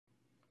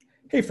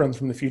Hey friends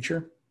from the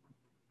future.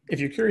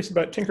 If you're curious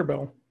about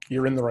Tinkerbell,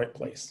 you're in the right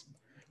place.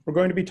 We're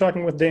going to be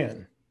talking with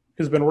Dan,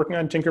 who's been working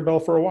on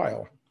Tinkerbell for a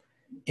while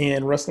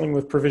and wrestling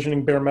with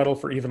provisioning bare metal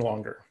for even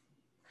longer.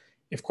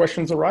 If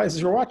questions arise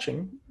as you're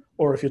watching,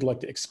 or if you'd like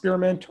to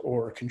experiment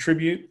or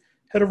contribute,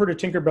 head over to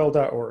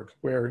tinkerbell.org,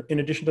 where in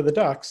addition to the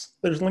docs,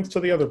 there's links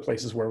to the other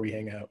places where we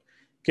hang out: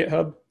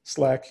 GitHub,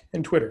 Slack,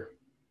 and Twitter.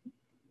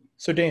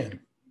 So Dan,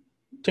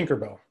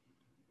 Tinkerbell,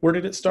 where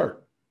did it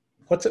start?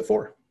 What's it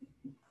for?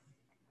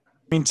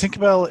 I mean,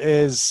 Tinkerbell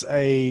is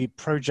a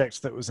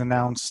project that was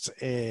announced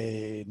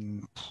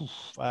in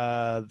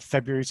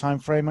February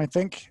timeframe, I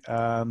think.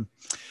 And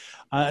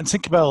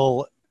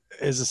Tinkerbell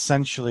is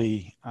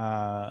essentially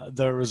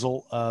the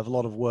result of a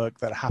lot of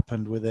work that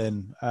happened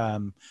within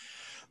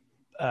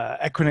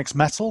Equinix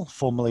Metal,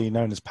 formerly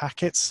known as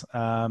Packets,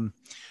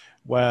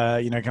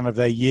 where, kind of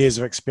their years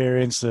of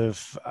experience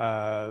of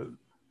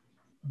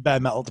bare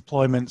metal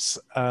deployments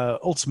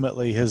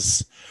ultimately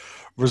has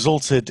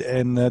resulted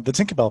in the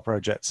Tinkerbell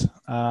project.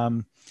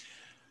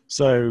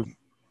 So,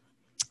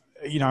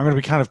 I'm going to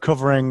be kind of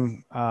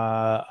covering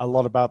a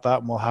lot about that,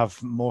 and we'll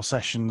have more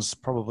sessions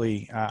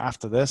probably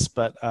after this.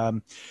 But,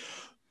 kind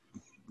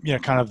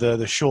of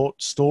the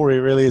short story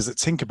really is that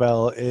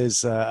Tinkerbell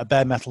is a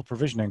bare metal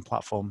provisioning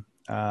platform,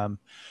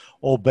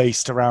 all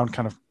based around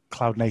kind of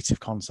cloud native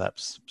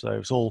concepts. So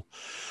it's all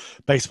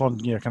based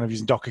upon, kind of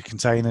using Docker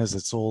containers.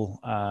 It's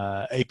all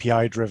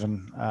API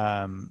driven,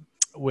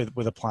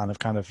 with a plan of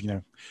kind of,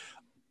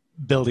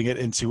 building it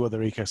into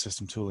other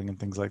ecosystem tooling and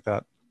things like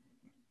that.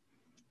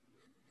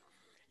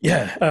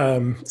 Yeah,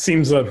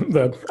 seems on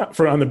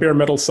the bare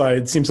metal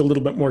side seems a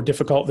little bit more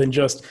difficult than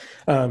just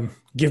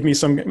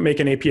make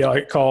an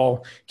API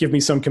call, give me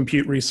some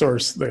compute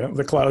resource,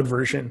 the cloud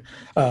version,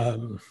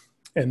 and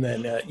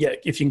then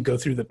if you can go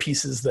through the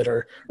pieces that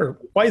are, or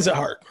why is it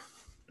hard?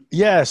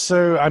 Yeah,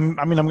 so I'm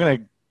going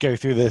to go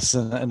through this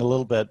in a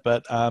little bit,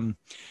 but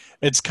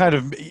it's kind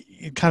of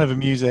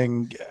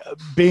amusing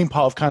being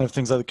part of kind of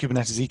things like the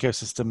Kubernetes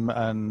ecosystem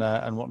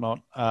and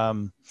whatnot.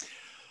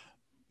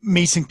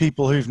 Meeting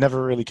people who've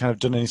never really kind of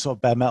done any sort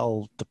of bare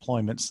metal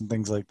deployments and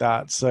things like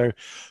that. So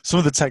some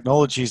of the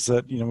technologies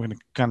that we're going to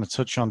kind of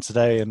touch on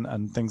today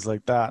and things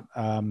like that,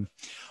 a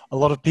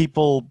lot of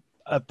people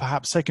are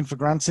perhaps taken for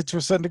granted to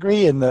a certain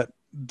degree in that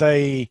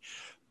they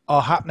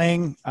are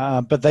happening,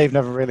 but they've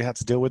never really had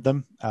to deal with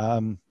them.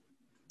 A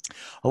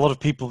lot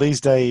of people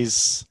these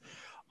days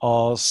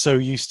are so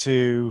used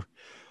to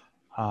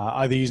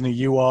either using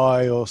a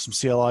UI or some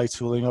CLI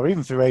tooling, or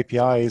even through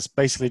APIs,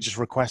 basically just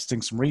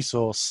requesting some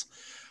resource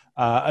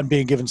and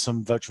being given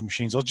some virtual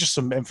machines or just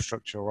some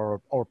infrastructure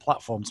or a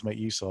platform to make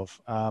use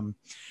of.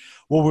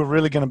 What we're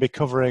really going to be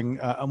covering,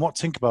 and what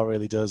Tinkerbell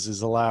really does,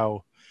 is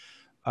allow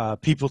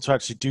people to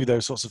actually do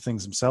those sorts of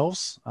things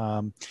themselves.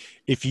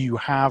 If you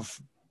have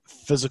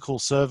physical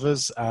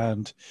servers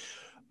and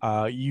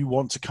you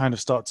want to kind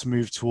of start to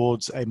move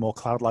towards a more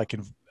cloud-like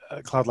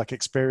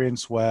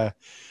experience where,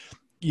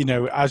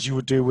 as you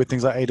would do with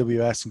things like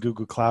AWS and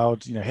Google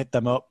Cloud, hit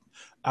them up,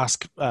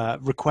 ask,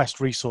 request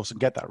resource and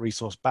get that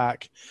resource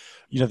back.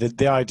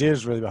 The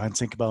ideas really behind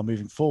Tinkerbell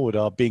moving forward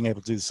are being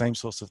able to do the same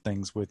sorts of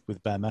things with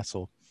bare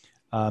metal.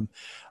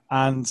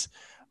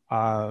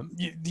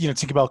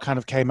 Tinkerbell kind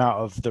of came out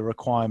of the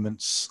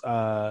requirements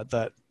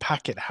that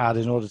Packet had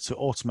in order to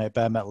automate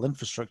bare metal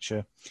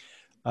infrastructure.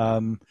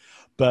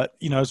 But,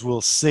 as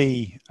we'll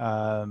see,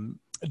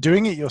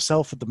 doing it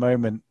yourself at the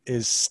moment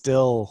is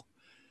still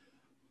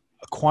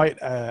quite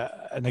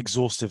an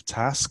exhaustive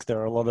task. There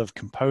are a lot of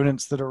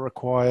components that are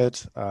required.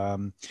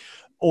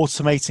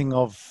 Automating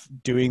of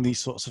doing these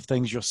sorts of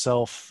things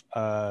yourself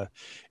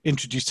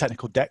introduce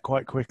technical debt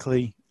quite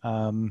quickly.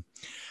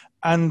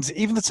 And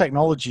even the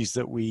technologies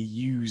that we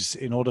use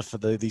in order for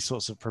these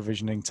sorts of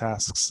provisioning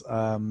tasks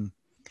are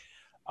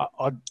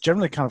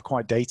generally kind of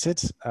quite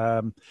dated.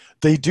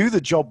 They do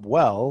the job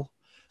well,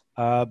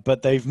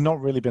 but they've not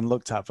really been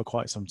looked at for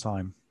quite some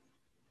time.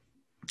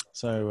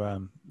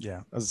 So,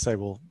 as I say,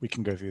 we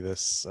can go through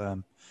this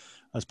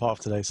as part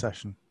of today's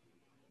session.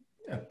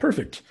 Yeah,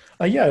 perfect.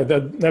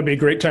 That'd be a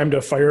great time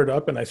to fire it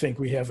up. And I think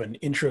we have an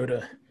intro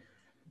to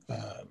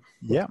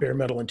bare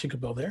metal and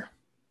Tinkerbell there.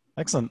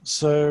 Excellent.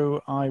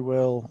 So I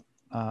will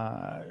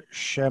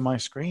share my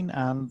screen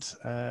and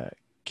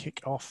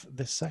kick off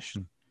this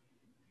session.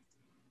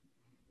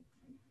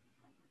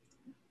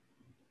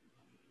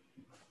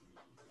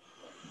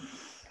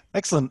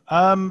 Excellent.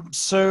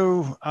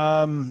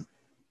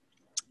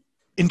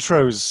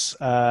 Intros,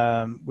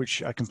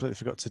 which I completely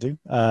forgot to do.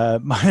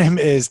 My name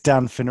is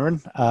Dan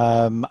Finneran.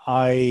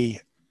 I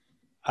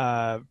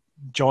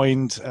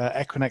joined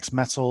Equinix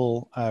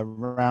Metal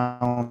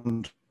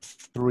around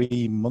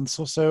 3 months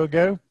or so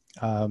ago.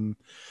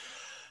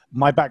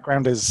 My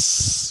background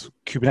is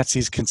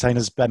Kubernetes,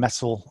 containers, bare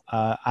metal,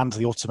 and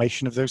the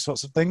automation of those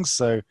sorts of things.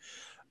 So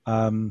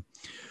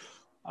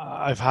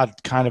I've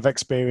had kind of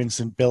experience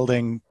in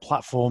building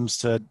platforms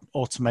to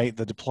automate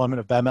the deployment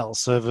of bare metal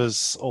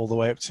servers all the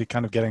way up to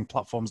kind of getting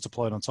platforms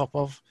deployed on top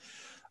of.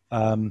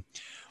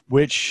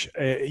 which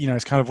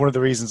is kind of one of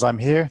the reasons I'm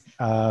here.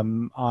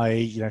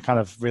 I kind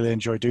of really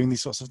enjoy doing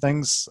these sorts of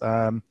things,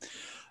 and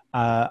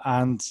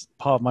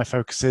part of my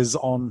focus is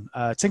on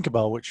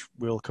Tinkerbell, which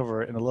we'll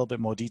cover in a little bit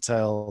more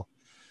detail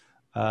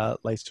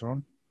later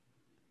on.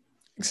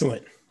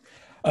 Excellent.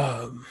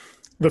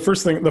 The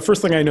first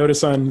thing I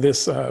notice on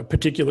this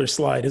particular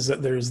slide is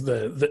that there's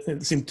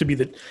it seems to be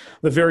the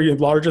very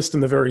largest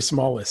and the very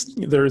smallest.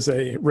 There's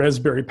a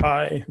Raspberry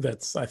Pi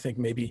that's, I think,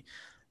 maybe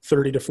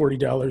 $30 to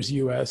 $40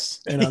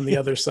 US, and on the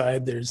other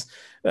side there's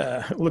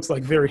it looks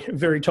like very,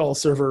 very tall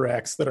server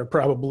racks that are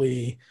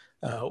probably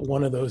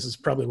one of those is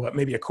probably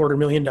maybe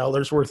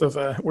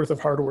 $250,000 worth of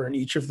hardware in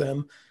each of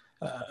them.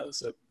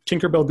 So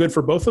Tinkerbell good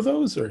for both of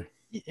those, or?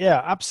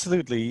 Yeah,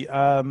 absolutely.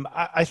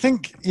 I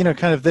think,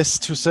 kind of this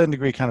to a certain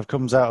degree kind of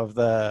comes out of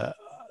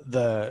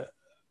the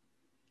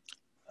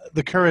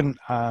current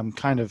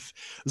kind of,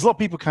 there's a lot of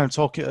people kind of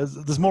talking,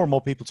 there's more and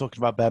more people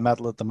talking about bare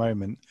metal at the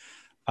moment.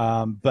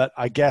 But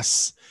I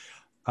guess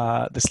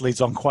this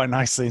leads on quite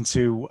nicely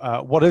into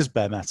what is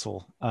bare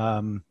metal.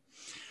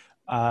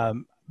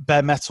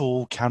 Bare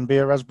metal can be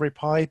a Raspberry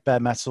Pi. Bare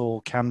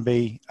metal can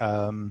be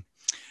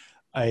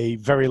a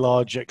very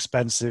large,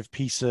 expensive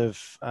piece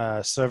of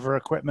server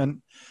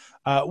equipment.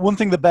 One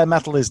thing that bare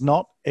metal is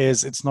not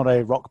is it's not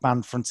a rock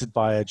band fronted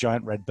by a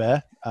giant red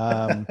bear.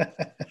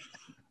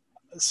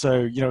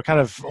 So, kind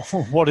of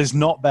what is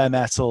not bare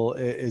metal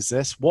is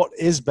this. What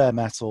is bare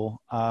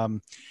metal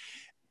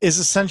is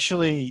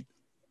essentially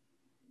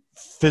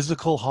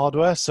physical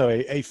hardware, so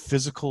a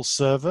physical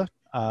server.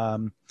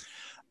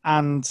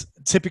 And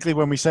typically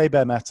when we say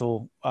bare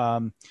metal,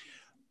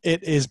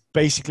 it is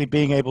basically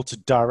being able to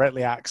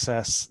directly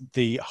access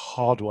the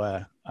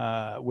hardware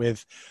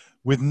with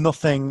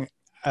nothing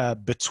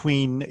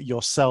between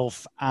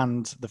yourself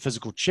and the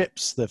physical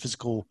chips, the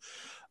physical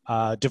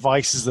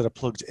devices that are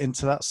plugged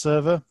into that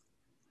server.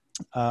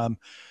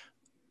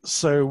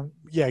 So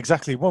yeah,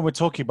 exactly. When we're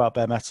talking about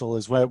bare metal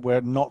is where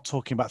we're not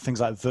talking about things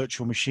like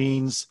virtual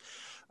machines.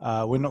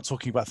 We're not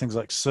talking about things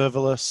like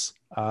serverless.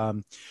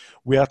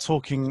 We are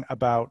talking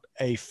about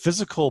a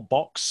physical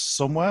box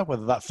somewhere,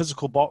 whether that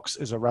physical box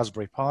is a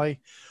Raspberry Pi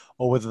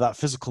or whether that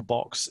physical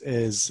box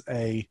is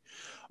a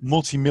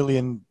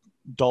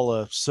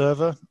multi-million-dollar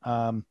server.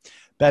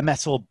 Bare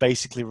metal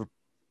basically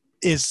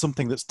is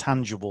something that's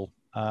tangible.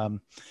 And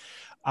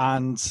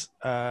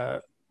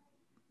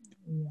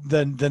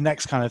then the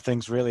next kind of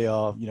things really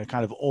are,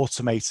 kind of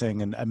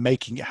automating and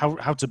making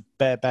how to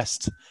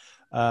best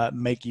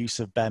make use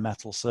of bare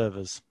metal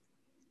servers.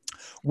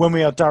 When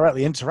we are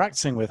directly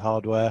interacting with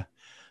hardware,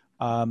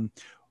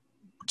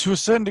 to a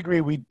certain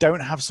degree, we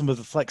don't have some of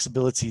the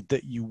flexibility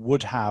that you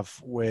would have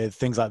with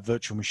things like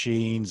virtual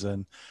machines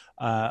and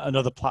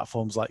other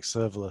platforms like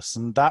serverless.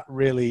 And that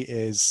really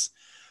is,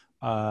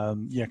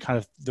 kind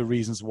of the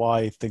reasons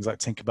why things like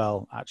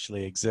Tinkerbell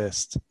actually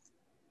exist.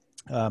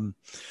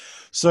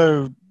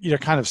 So,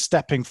 kind of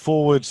stepping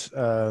forward,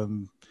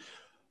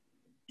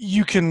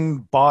 you can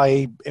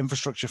buy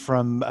infrastructure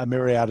from a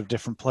myriad of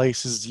different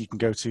places. You can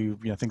go to,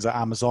 things like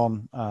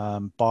Amazon,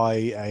 buy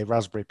a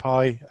Raspberry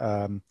Pi,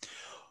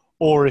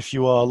 or if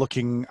you are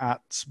looking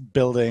at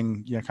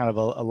building, kind of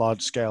a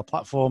large scale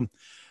platform,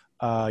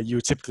 you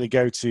would typically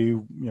go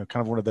to,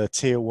 kind of one of the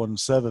tier 1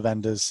 server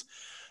vendors,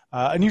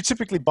 and you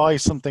typically buy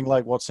something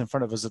like what's in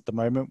front of us at the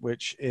moment,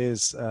 which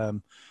is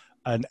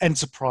an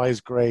enterprise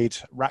grade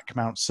rack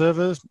mount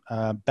server,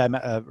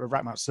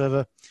 rack mount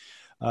server.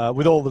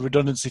 With all the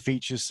redundancy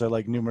features, so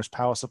like numerous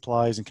power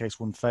supplies in case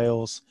one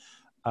fails,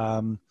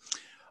 a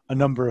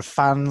number of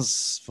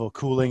fans for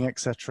cooling,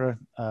 etc.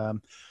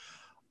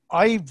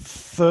 I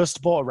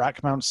first bought a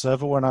rack mount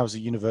server when I was a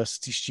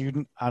university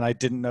student, and I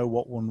didn't know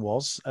what one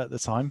was at the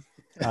time.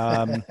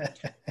 And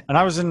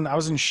I was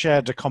in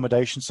shared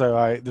accommodation, so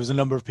there was a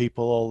number of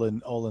people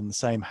all in the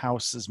same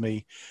house as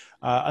me,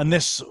 and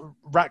this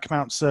rack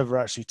mount server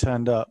actually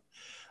turned up,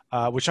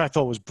 which I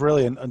thought was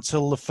brilliant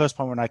until the first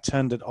point when I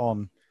turned it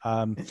on.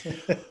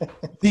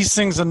 These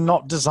things are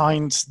not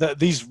designed,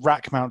 these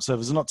rack mount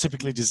servers are not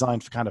typically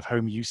designed for kind of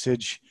home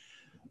usage.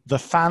 The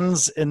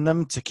fans in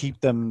them to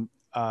keep them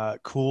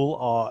cool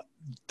are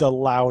the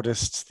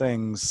loudest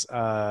things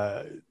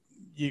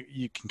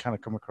you can kind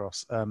of come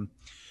across.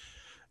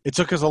 It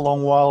took us a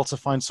long while to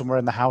find somewhere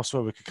in the house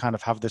where we could kind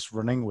of have this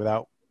running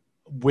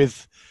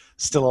with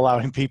still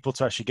allowing people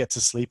to actually get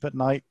to sleep at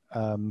night.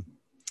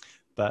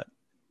 But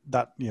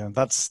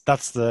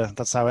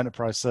that's how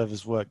enterprise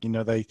servers work.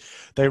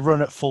 They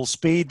run at full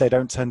speed. They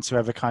don't tend to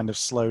ever kind of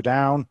slow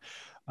down.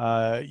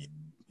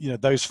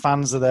 Those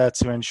fans are there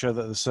to ensure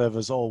that the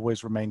servers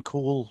always remain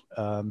cool,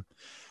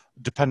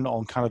 dependent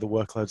on kind of the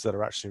workloads that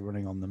are actually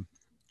running on them.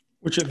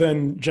 Which it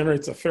then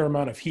generates a fair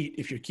amount of heat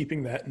if you're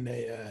keeping that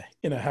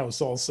in a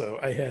house. Also,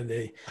 I had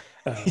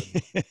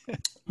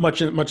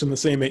much in the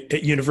same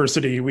at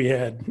university. We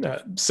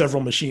had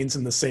several machines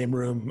in the same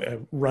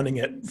room running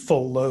at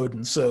full load,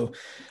 and so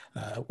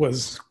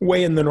was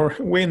way in the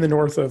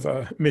north of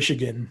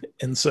Michigan,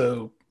 and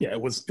so yeah, it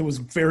was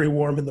very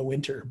warm in the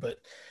winter. But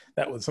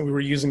we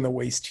were using the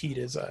waste heat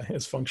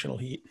as functional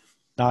heat.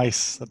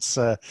 Nice. That's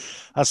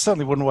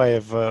certainly one way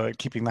of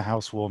keeping the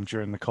house warm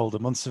during the colder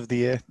months of the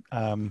year.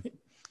 But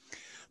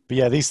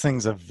yeah, these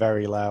things are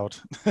very loud.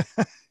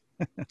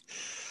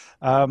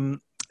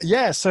 um,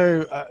 yeah,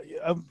 so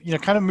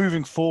kind of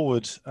moving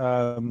forward,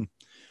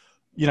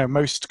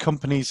 most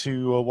companies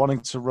who are wanting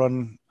to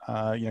run,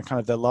 kind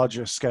of their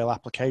larger scale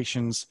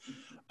applications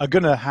are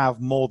going to have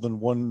more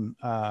than one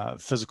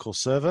physical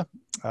server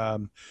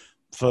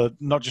for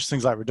not just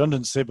things like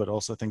redundancy, but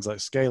also things like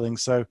scaling.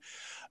 So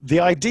the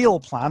ideal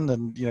plan,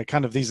 and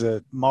kind of these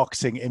are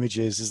marketing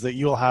images, is that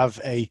you'll have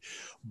a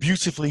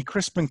beautifully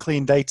crisp and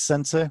clean data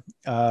center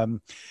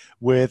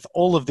with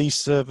all of these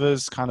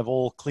servers kind of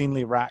all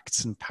cleanly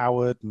racked and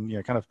powered, and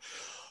kind of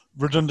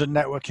redundant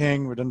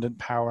networking, redundant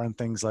power, and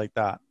things like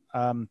that.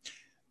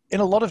 In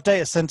a lot of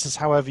data centers,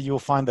 however, you'll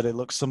find that it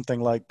looks something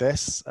like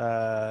this.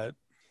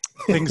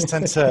 Things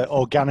tend to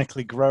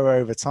organically grow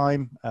over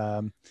time.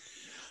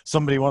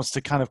 Somebody wants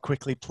to kind of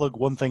quickly plug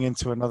one thing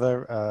into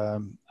another.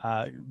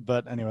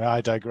 But anyway,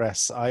 I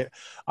digress. I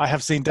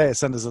have seen data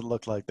centers that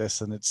look like this,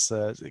 and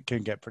it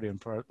can get pretty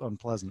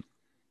unpleasant.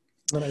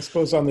 And I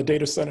suppose on the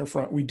data center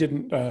front, we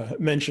didn't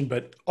mention,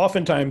 but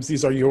oftentimes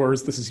these are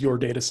yours. This is your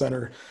data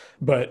center,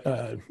 but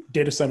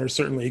data centers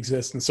certainly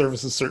exist and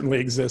services certainly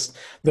exist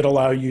that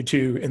allow you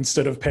to,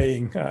 instead of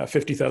paying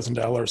 $50,000,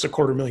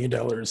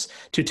 $250,000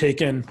 to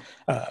take in,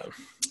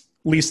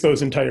 lease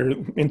those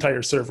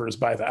entire servers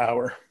by the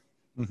hour.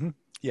 Mm-hmm.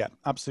 Yeah,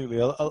 absolutely.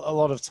 A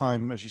lot of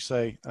time, as you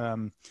say,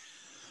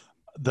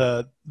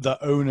 the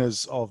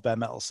owners of bare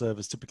metal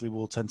servers typically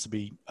will tend to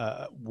be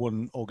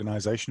one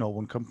organization or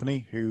one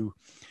company who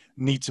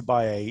need to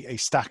buy a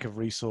stack of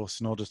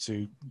resource in order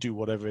to do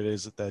whatever it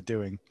is that they're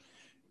doing.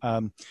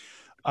 And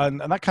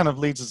that kind of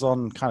leads us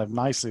on kind of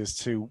nicely as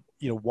to,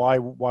 why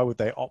would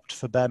they opt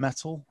for bare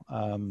metal?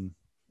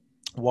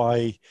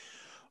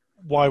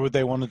 Why would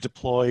they want to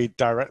deploy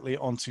directly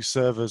onto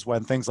servers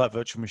when things like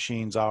virtual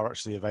machines are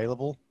actually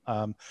available?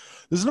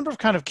 There's a number of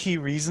kind of key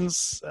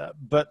reasons,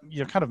 but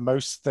kind of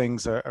most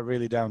things are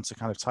really down to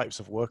kind of types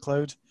of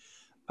workload.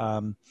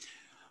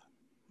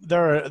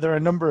 There are a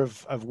number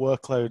of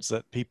workloads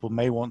that people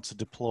may want to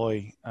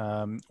deploy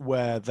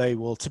where they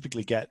will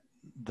typically get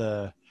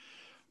the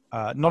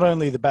not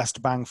only the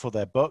best bang for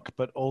their buck,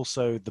 but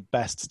also the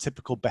best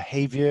typical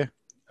behavior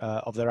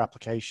of their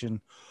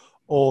application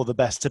or the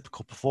best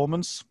typical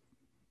performance.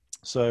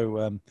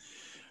 So,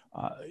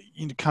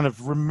 kind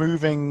of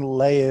removing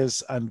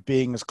layers and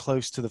being as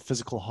close to the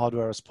physical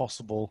hardware as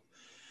possible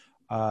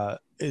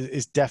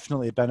is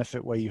definitely a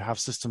benefit where you have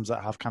systems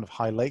that have kind of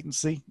high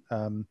latency.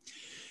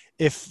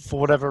 If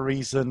for whatever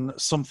reason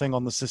something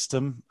on the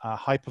system,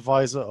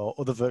 hypervisor or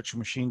other virtual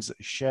machines that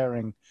are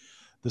sharing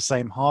the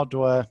same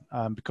hardware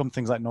become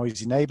things like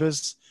noisy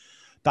neighbors,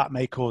 that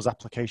may cause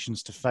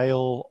applications to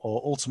fail or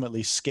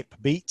ultimately skip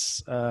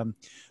beats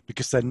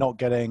because they're not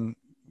getting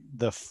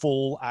the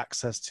full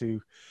access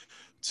to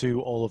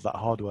all of that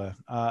hardware.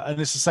 And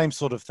it's the same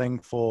sort of thing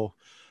for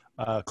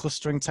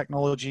clustering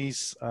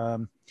technologies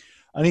and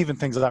even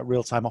things like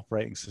real-time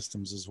operating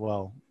systems as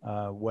well,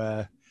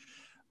 where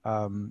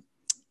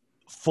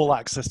full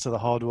access to the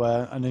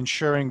hardware and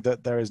ensuring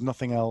that there is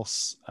nothing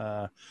else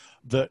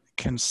that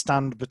can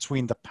stand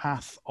between the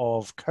path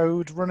of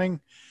code running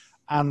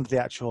and the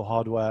actual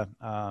hardware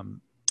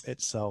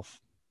itself.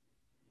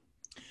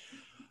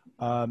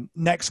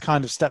 Next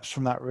kind of steps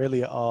from that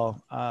really are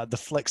the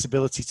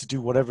flexibility to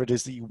do whatever it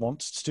is that you want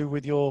to do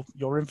with your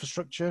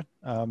infrastructure.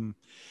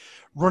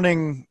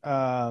 Running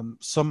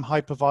some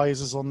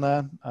hypervisors on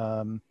there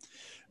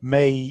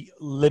may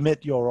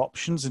limit your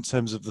options in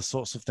terms of the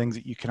sorts of things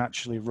that you can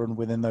actually run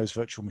within those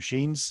virtual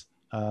machines.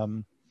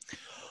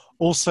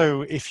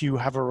 Also, if you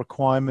have a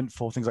requirement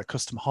for things like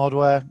custom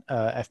hardware,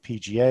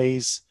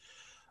 FPGAs,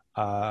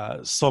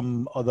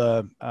 some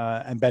other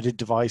embedded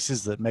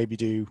devices that maybe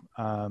do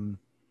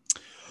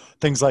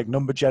things like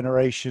number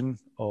generation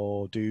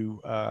or do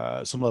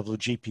some level of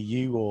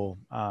GPU or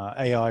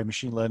AI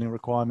machine learning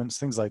requirements,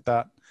 things like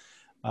that.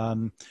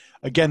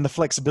 Again, the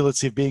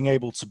flexibility of being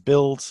able to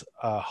build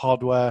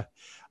hardware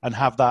and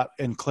have that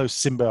in close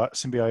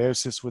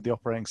symbiosis with the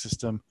operating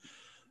system,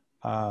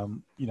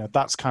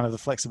 that's kind of the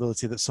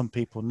flexibility that some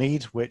people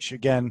need, which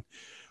again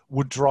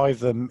would drive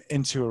them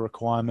into a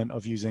requirement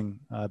of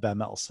using bare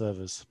metal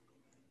servers.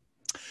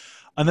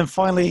 And then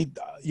finally,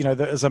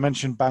 as I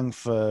mentioned, bang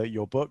for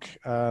your buck.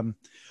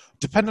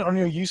 Dependent on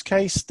your use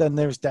case, then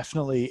there's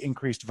definitely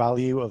increased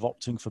value of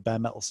opting for bare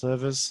metal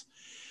servers.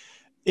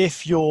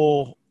 If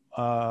your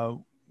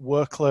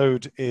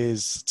workload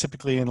is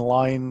typically in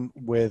line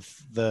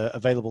with the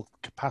available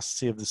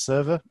capacity of the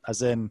server,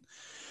 as in,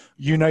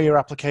 your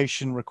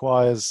application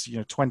requires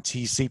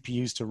 20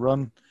 CPUs to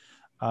run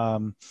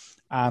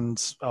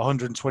and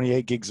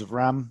 128 gigs of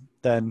RAM,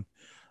 then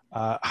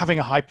having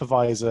a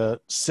hypervisor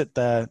sit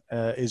there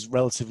is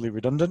relatively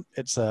redundant.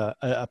 It's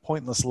a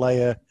pointless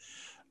layer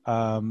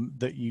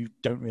that you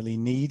don't really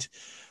need.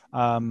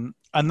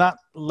 And that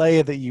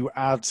layer that you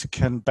add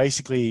can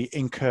basically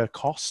incur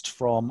cost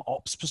from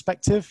ops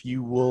perspective.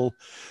 You will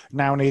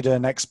now need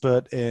an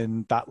expert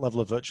in that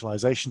level of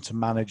virtualization to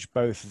manage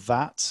both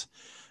that.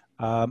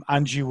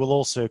 And you will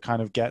also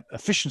kind of get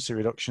efficiency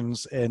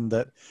reductions in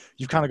that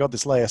you've kind of got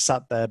this layer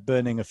sat there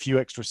burning a few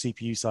extra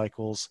CPU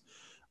cycles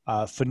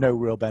for no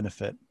real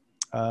benefit.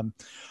 And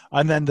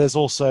then there's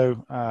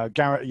also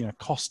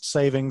cost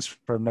savings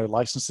from no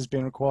licenses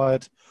being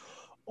required,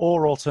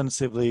 or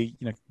alternatively,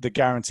 the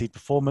guaranteed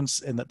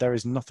performance in that there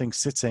is nothing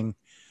sitting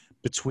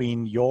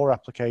between your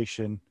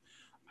application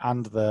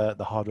and the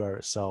hardware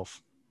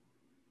itself.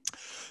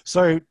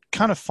 So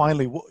kind of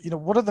finally,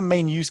 what are the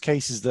main use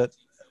cases that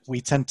we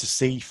tend to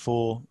see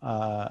for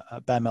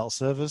bare metal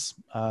servers?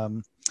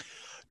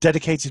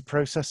 Dedicated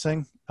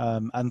processing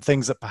and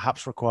things that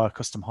perhaps require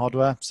custom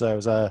hardware. So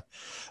as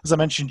I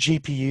mentioned,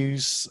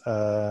 GPUs,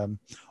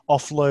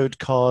 offload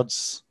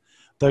cards,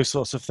 those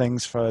sorts of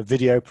things for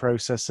video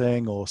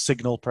processing or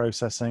signal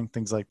processing,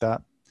 things like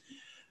that.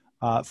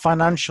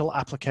 Financial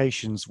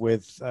applications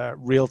with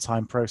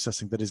real-time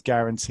processing that is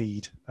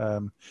guaranteed.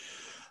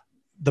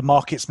 The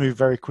markets move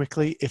very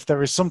quickly. If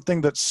there is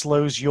something that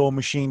slows your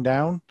machine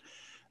down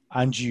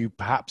and you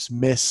perhaps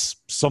miss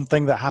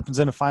something that happens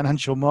in a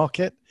financial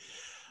market,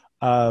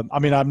 I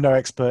mean, I'm no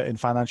expert in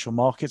financial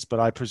markets, but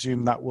I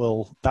presume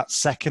that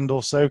second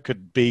or so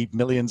could be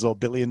millions or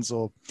billions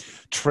or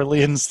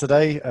trillions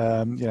today.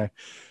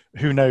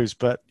 Who knows?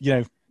 But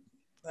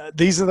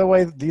these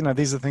are these are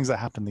the things that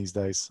happen these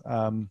days.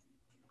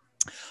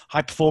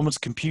 High performance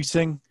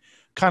computing,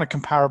 kind of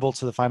comparable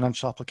to the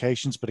financial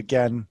applications, but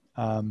again,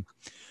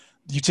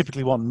 you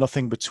typically want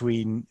nothing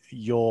between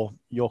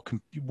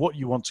what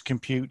you want to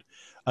compute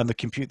and the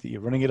compute that you're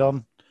running it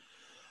on.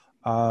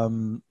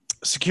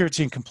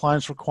 Security and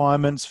compliance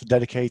requirements for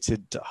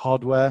dedicated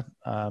hardware.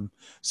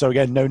 So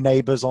again, no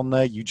neighbors on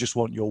there. You just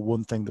want your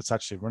one thing that's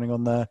actually running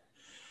on there.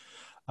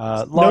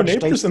 No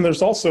neighbors, and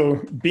there's also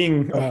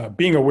being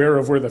aware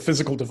of where the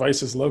physical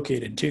device is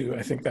located too.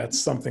 I think that's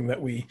something that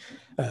we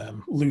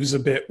lose a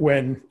bit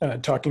when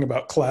talking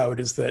about cloud,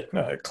 is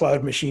that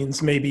cloud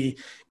machines may be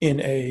in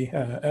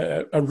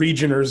a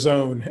region or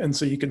zone, and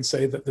so you can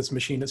say that this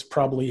machine is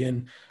probably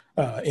in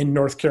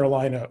North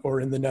Carolina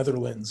or in the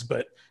Netherlands,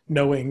 but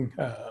knowing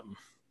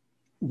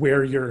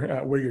where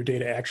your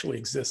data actually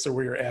exists or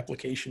where your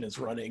application is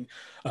running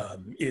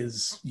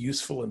is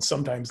useful and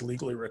sometimes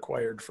legally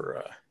required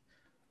for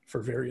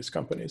various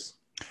companies.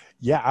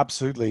 Yeah,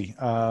 absolutely.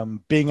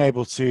 Being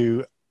able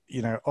to,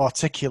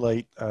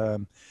 articulate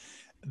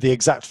the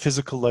exact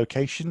physical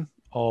location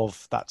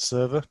of that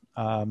server,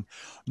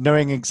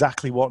 knowing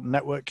exactly what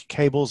network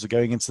cables are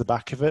going into the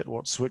back of it,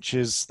 what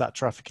switches that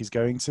traffic is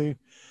going to,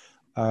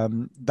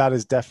 that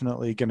is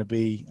definitely going to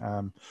be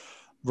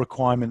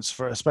requirements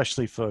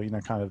especially for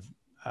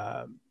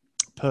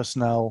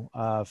personnel,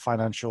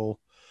 financial,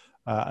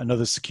 and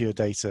other secure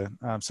data.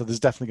 So there's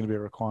definitely going to be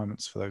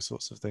requirements for those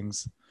sorts of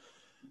things.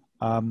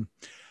 And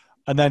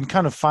then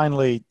kind of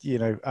finally,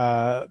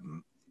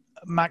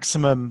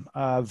 maximum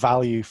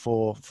value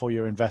for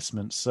your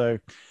investments. So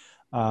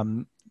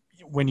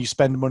when you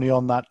spend money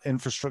on that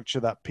infrastructure,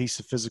 that piece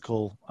of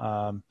physical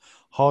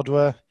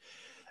hardware,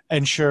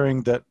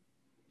 ensuring that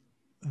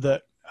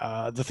the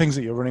things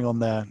that you're running on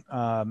there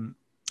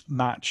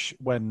match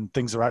when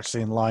things are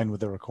actually in line with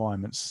the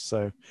requirements.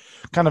 So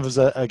kind of as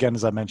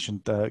I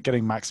mentioned,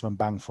 getting maximum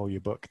bang for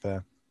your buck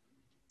there.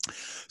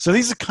 So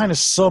these are kind of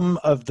some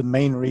of the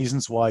main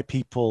reasons why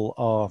people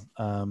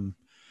are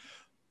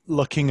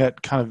looking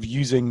at kind of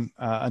using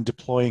and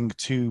deploying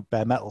to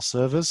bare metal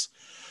servers.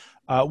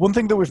 One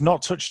thing that we've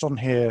not touched on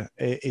here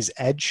is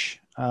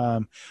edge.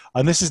 And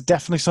this is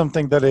definitely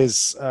something that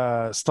is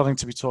starting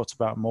to be talked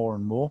about more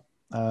and more.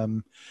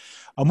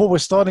 And what we're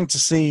starting to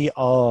see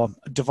are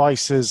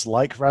devices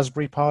like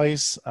Raspberry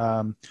Pis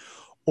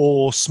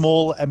or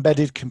small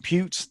embedded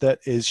compute that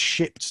is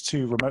shipped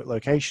to remote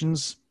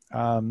locations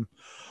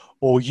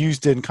or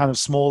used in kind of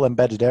small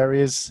embedded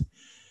areas.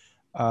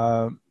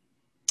 And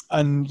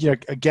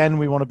again,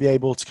 we want to be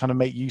able to kind of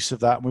make use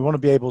of that. And we want to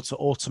be able to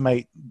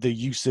automate the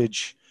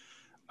usage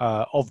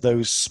of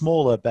those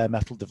smaller bare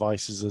metal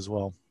devices as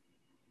well.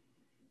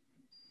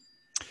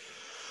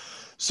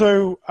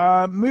 So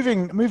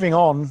moving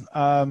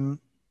on,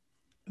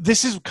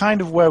 this is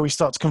kind of where we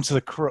start to come to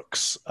the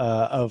crux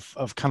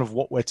of kind of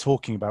what we're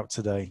talking about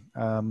today.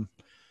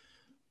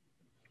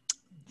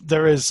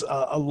 There is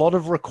a lot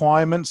of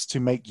requirements to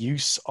make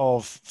use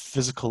of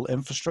physical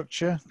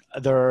infrastructure.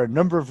 There are a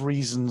number of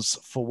reasons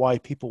for why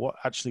people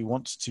actually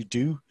want to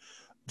do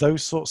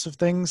those sorts of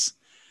things.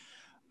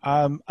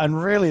 And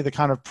really the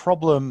kind of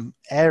problem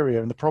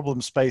area and the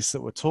problem space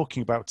that we're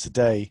talking about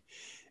today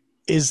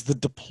is the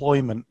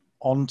deployment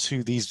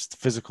onto these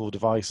physical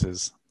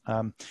devices.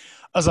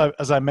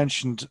 As I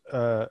mentioned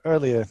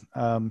earlier,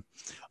 a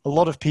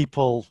lot of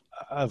people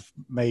have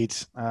made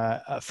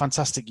a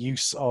fantastic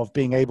use of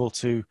being able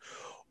to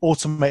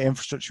automate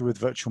infrastructure with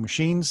virtual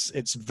machines.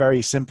 It's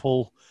very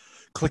simple.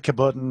 Click a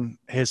button,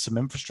 here's some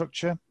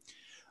infrastructure.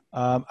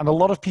 And a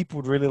lot of people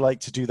would really like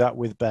to do that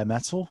with bare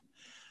metal.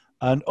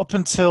 And up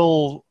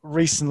until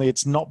recently,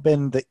 it's not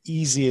been the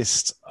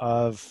easiest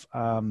of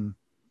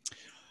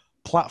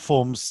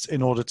platforms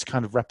in order to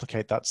kind of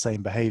replicate that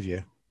same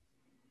behavior.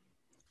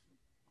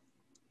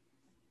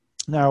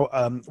 Now,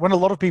 when a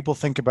lot of people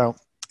think about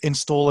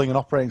installing an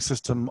operating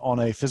system on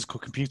a physical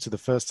computer the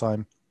first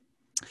time,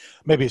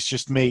 maybe it's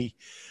just me,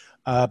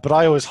 but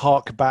I always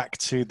hark back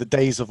to the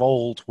days of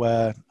old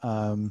where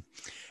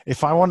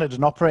if I wanted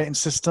an operating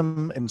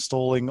system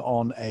installing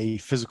on a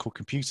physical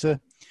computer,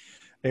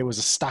 it was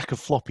a stack of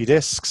floppy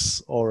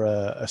disks or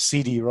a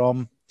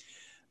CD-ROM.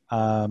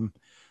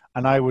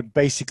 And I would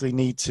basically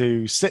need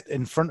to sit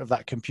in front of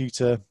that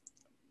computer,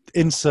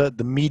 insert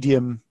the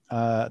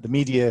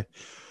media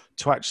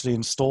to actually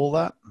install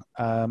that,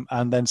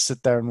 and then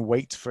sit there and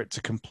wait for it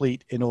to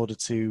complete in order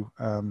to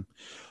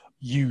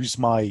use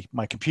my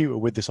computer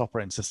with this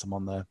operating system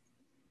on there.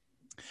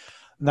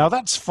 Now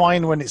that's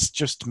fine when it's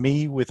just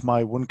me with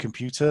my one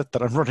computer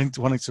that I'm wanting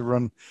to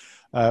run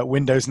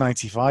Windows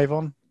 95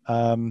 on.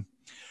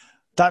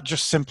 That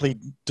just simply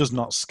does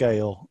not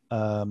scale.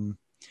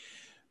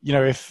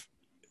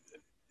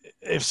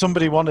 If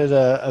somebody wanted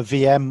a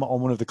VM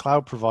on one of the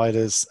cloud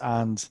providers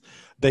and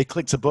they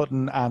clicked a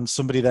button and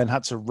somebody then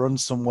had to run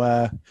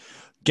somewhere,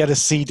 get a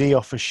CD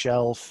off a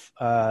shelf,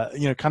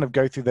 kind of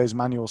go through those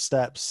manual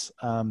steps,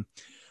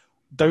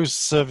 those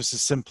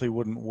services simply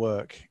wouldn't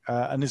work.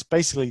 And it's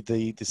basically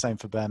the same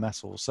for bare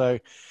metal. So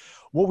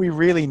what we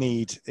really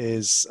need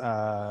is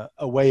a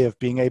way of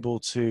being able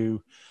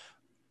to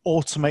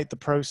automate the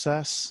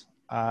process,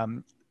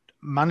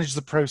 manage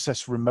the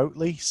process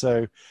remotely.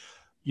 So,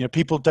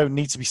 people don't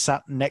need to be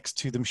sat next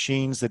to the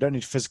machines. They don't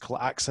need physical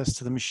access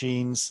to the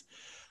machines.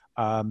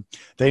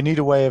 They need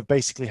a way of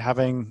basically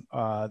having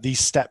these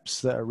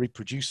steps that are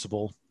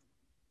reproducible.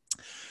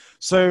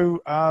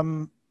 So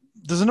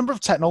there's a number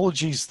of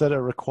technologies that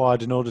are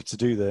required in order to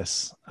do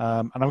this.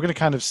 And I'm going to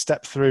kind of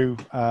step through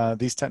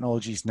these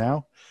technologies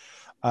now.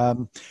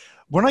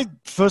 When I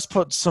first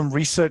put some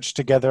research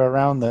together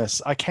around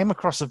this, I came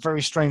across a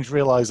very strange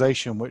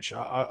realization, which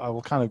I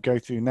will kind of go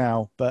through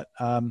now. But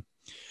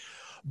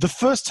the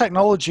first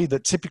technology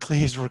that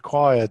typically is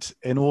required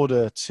in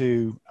order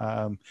to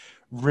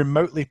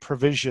remotely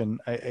provision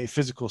a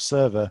physical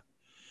server,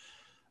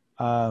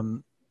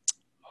 I'll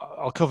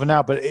cover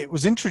now, but it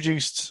was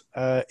introduced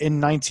in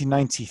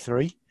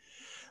 1993.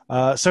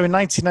 So in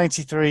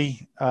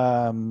 1993,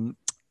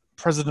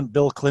 President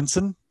Bill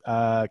Clinton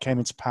came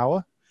into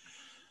power.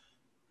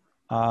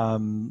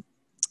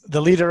 The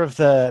leader of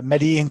the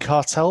Medellin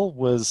cartel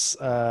was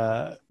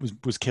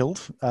killed.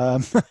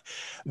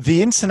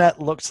 The internet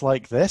looked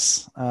like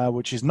this,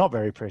 which is not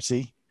very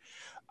pretty.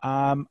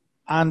 And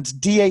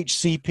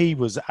DHCP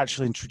was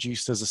actually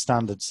introduced as a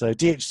standard. So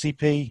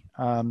DHCP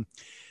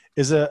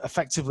is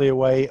effectively a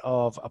way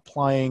of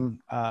applying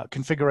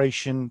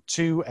configuration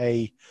to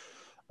a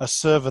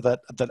server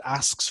that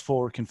asks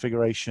for a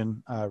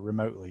configuration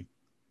remotely.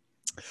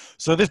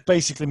 So this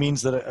basically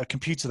means that a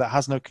computer that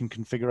has no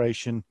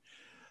configuration,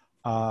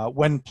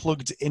 when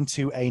plugged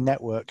into a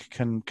network,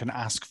 can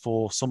ask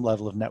for some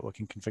level of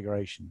networking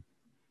configuration.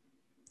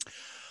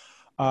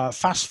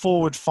 Fast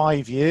forward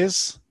 5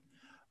 years,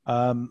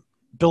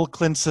 Bill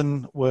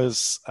Clinton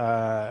was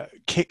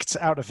kicked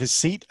out of his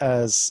seat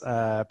as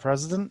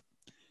president.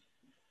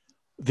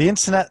 The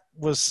internet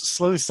was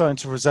slowly starting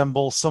to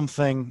resemble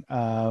something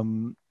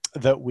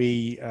that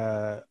we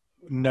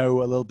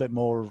know a little bit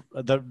more,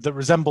 that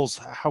resembles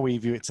how we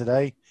view it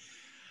today.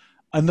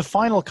 And the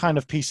final kind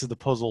of piece of the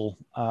puzzle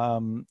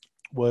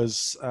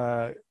was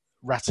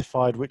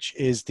ratified, which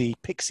is the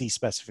PIXI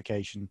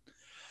specification.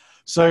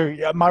 So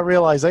my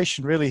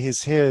realization really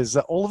is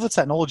that all of the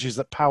technologies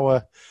that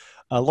power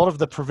a lot of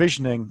the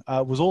provisioning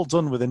was all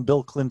done within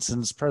Bill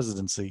Clinton's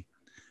presidency,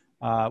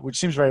 which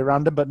seems very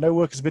random, but no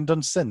work has been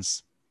done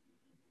since.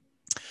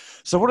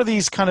 So what are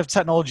these kind of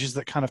technologies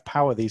that kind of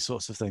power these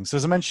sorts of things? So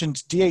as I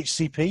mentioned,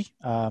 DHCP,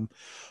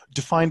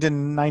 defined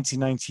in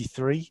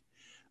 1993,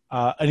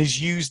 and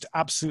is used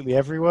absolutely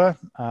everywhere,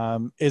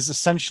 is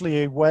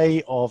essentially a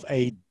way of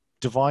a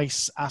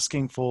device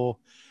asking for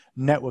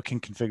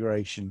networking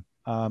configuration.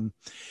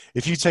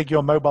 If you take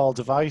your mobile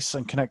device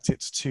and connect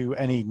it to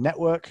any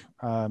network,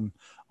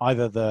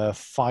 either the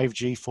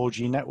 5G,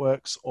 4G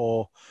networks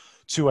or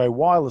to a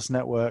wireless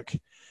network,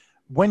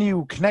 when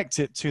you connect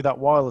it to that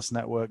wireless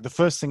network, the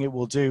first thing it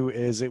will do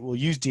is it will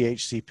use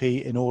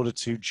DHCP in order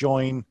to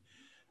join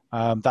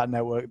that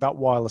network, that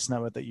wireless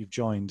network that you've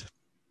joined.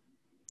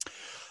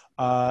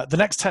 The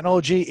next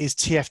technology is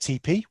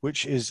TFTP,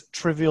 which is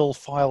Trivial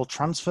File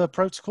Transfer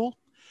Protocol.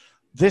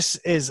 This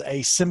is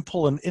a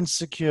simple and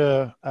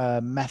insecure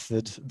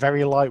method,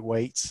 very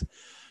lightweight,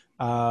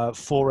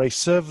 for a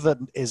server that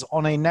is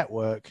on a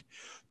network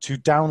to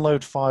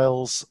download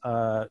files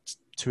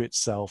to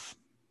itself.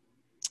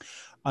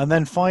 And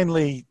then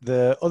finally,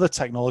 the other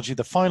technology,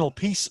 the final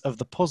piece of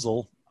the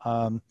puzzle,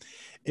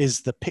 is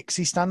the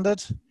PIXI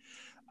standard.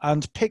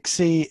 And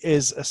PIXI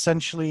is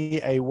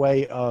essentially a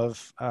way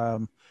of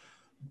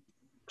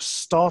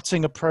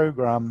starting a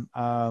program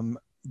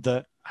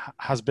that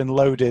has been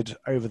loaded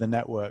over the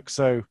network.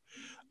 So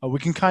we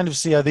can kind of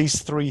see how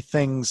these three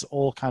things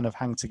all kind of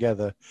hang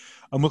together.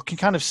 And we can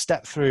kind of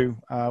step through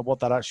what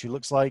that actually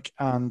looks like.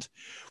 And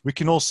we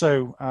can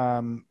also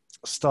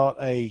start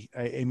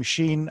a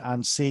machine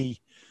and see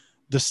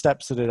the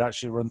steps that it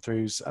actually runs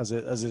through as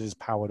it is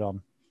powered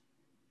on.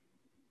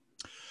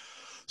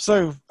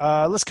 So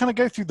let's kind of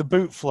go through the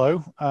boot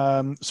flow.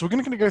 So we're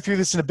going to go through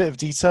this in a bit of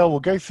detail.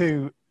 We'll go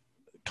through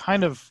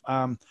kind of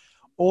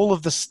all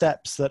of the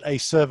steps that a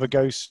server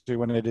goes through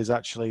when it is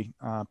actually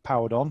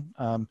powered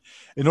on,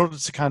 in order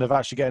to kind of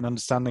actually get an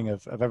understanding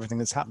of everything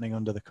that's happening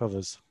under the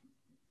covers.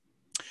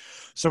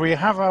 So we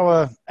have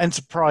our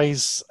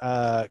enterprise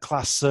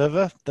class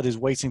server that is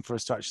waiting for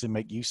us to actually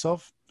make use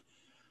of.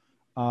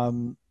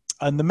 And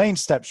the main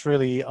steps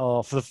really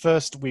are, for the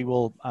first, we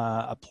will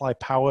apply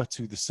power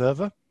to the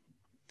server.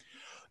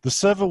 The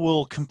server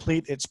will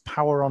complete its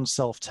power on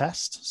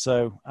self-test.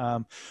 So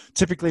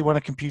typically when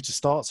a computer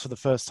starts for the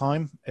first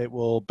time, it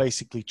will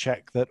basically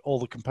check that all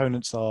the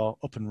components are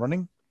up and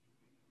running.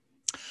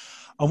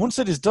 And once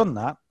it has done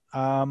that,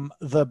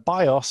 the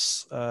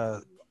BIOS,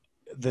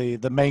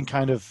 the main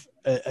kind of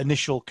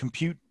initial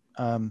compute,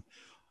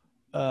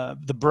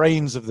 the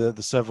brains of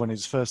the server when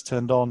it's first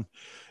turned on,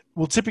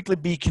 will typically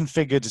be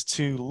configured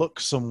to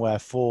look somewhere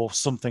for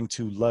something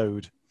to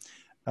load.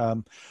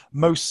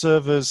 Most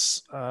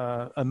servers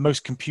and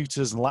most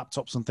computers and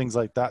laptops and things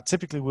like that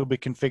typically will be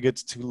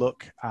configured to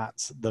look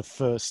at the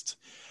first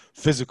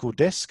physical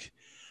disk,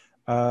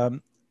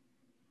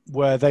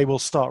 where they will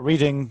start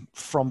reading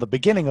from the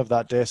beginning of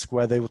that disk,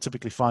 where they will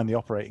typically find the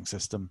operating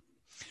system.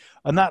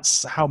 And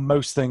that's how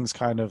most things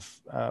kind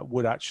of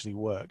would actually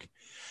work.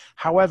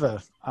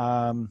 However,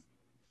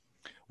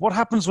 what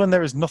happens when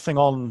there is nothing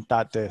on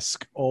that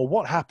disk, or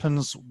what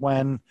happens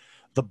when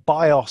the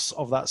BIOS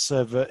of that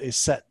server is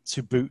set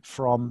to boot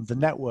from the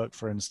network,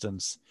 for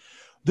instance?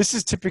 This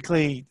is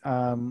typically,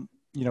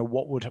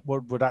 what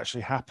would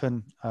actually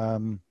happen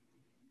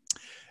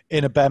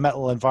in a bare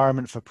metal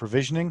environment for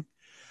provisioning.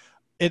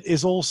 It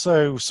is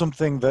also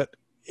something that,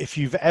 if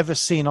you've ever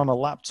seen on a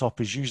laptop,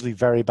 is usually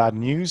very bad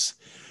news,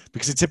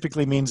 because it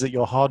typically means that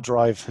your hard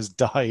drive has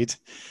died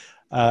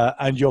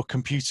and your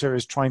computer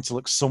is trying to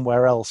look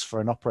somewhere else for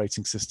an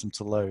operating system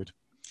to load.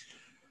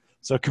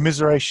 So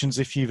commiserations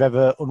if you've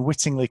ever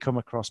unwittingly come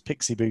across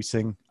Pixie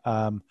booting.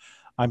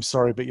 I'm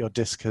sorry, but your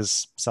disk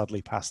has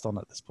sadly passed on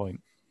at this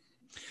point.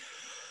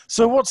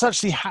 So what's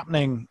actually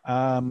happening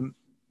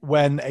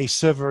when a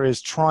server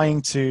is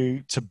trying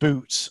to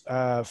boot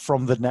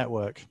from the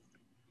network?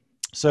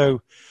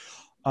 So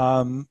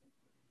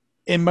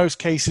in most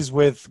cases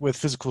with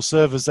physical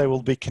servers, they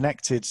will be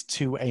connected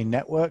to a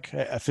network,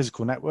 a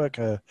physical network.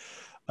 A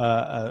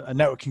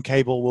networking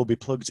cable will be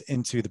plugged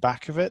into the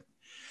back of it.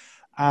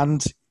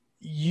 And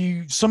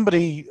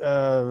somebody,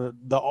 the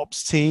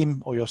ops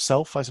team or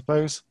yourself, I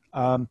suppose,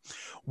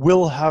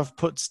 will have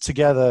put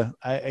together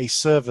a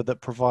server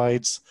that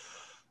provides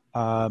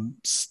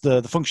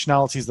the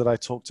functionalities that I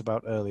talked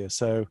about earlier.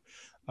 So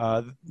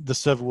the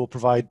server will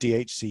provide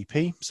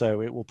DHCP,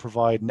 so it will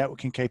provide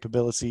networking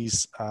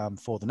capabilities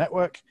for the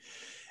network.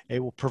 It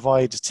will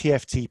provide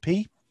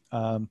TFTP,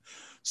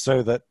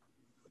 so that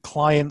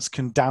clients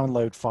can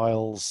download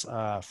files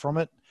from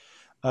it.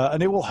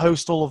 And it will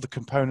host all of the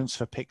components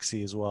for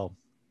Pixie as well.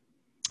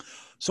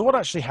 So what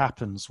actually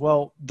happens?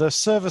 Well, the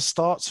server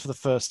starts for the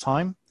first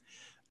time.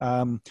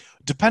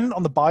 Dependent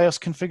on the BIOS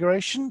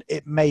configuration,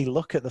 it may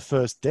look at the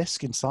first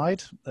disk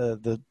inside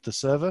the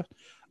server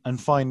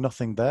and find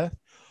nothing there.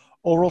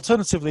 Or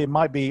alternatively, it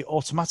might be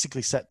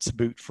automatically set to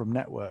boot from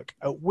network,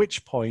 at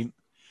which point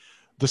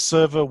the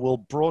server will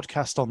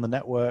broadcast on the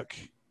network.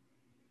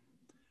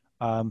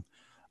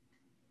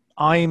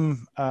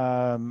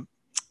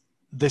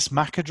 This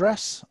MAC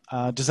address.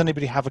 Does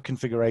anybody have a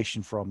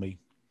configuration from me?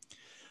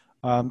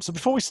 So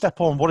before we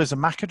step on, what is a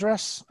MAC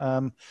address?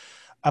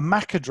 A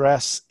MAC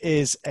address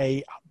is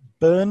a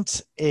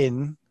burnt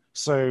in,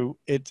 so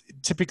it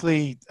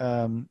typically,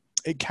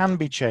 it can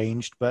be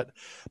changed, but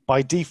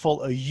by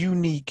default, a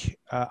unique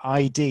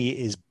ID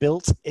is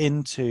built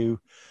into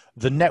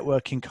the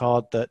networking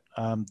card that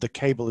the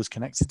cable is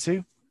connected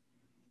to.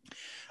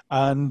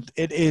 And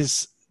it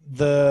is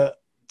the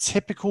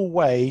typical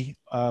way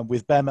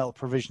with bare metal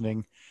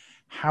provisioning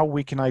how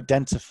we can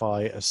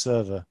identify a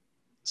server.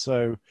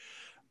 So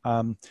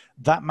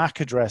that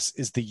MAC address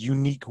is the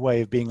unique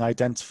way of being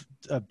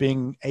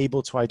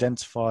able to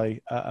identify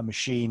a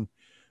machine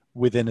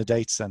within a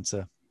data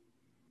center.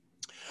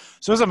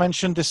 So as I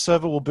mentioned, this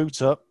server will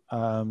boot up.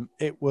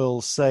 It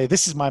will say,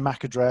 this is my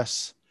MAC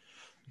address.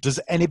 Does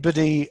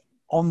anybody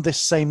on this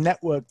same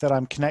network that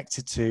I'm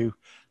connected to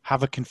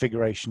have a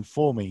configuration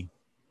for me?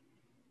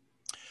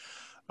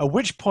 At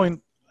which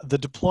point the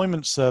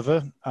deployment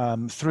server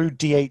through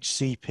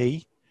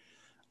DHCP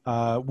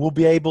will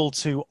be able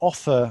to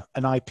offer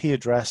an IP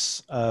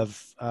address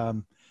of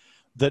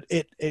that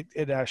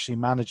it actually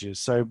manages.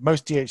 So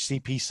most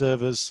DHCP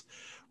servers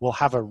will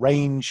have a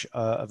range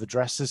of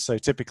addresses. So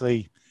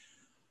typically,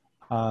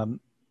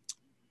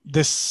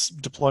 this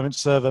deployment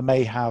server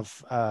may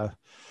have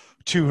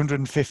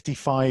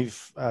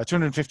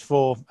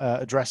 254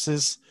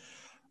 addresses.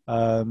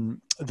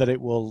 that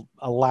it will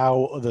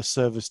allow other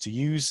servers to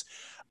use.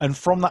 And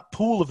from that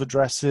pool of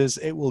addresses,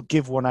 it will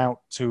give one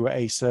out to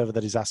a server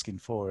that is asking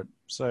for it.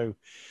 So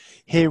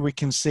here we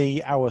can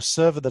see our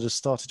server that has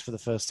started for the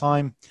first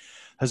time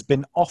has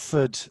been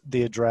offered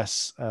the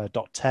address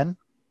 .10.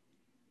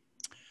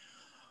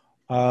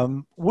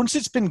 Once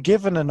it's been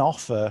given an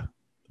offer,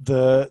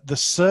 the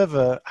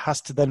server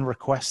has to then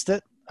request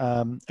it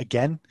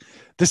again.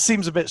 This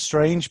seems a bit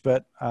strange,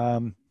 but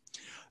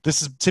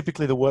this is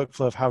typically the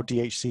workflow of how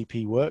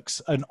DHCP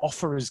works. An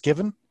offer is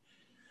given.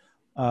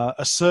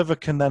 A server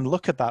can then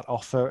look at that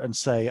offer and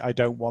say, I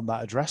don't want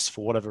that address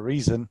for whatever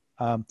reason.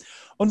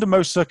 Under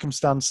most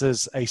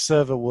circumstances, a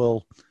server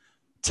will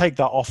take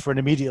that offer and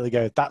immediately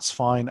go, that's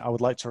fine, I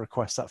would like to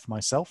request that for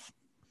myself.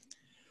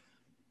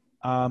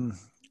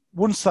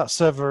 Once that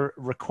server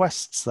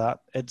requests that,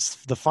 it's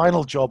the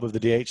final job of the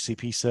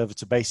DHCP server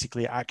to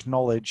basically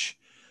acknowledge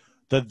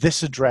that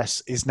this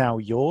address is now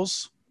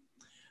yours,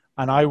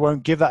 and I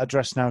won't give that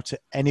address now to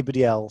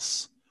anybody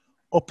else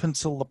up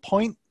until the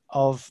point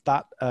of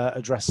that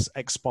address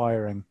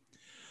expiring.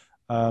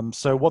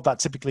 So what that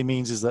typically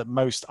means is that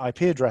most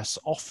IP address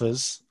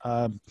offers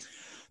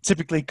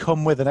typically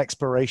come with an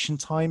expiration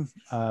time.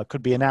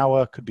 Could be an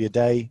hour, could be a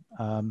day.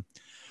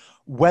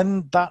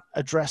 When that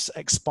address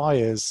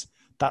expires,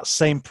 that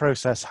same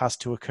process has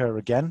to occur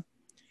again,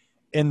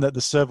 in that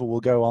the server will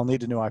go, I'll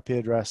need a new IP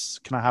address.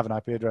 Can I have an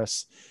IP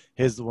address?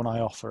 Here's the one I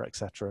offer,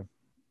 etc.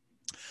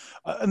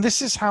 And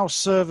this is how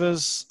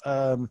servers,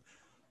 smartphones,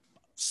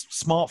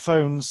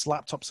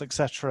 laptops,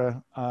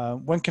 etc.,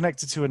 when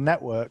connected to a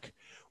network,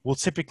 will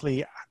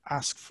typically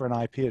ask for an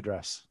IP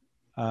address.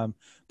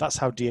 That's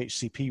how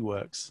DHCP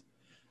works.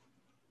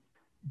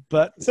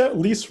 But is that at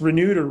least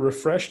renewed or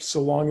refreshed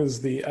so long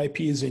as the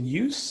IP is in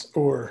use,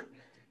 or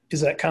is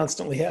that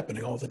constantly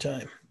happening all the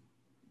time?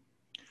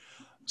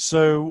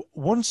 So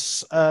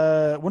once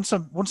an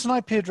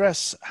IP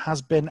address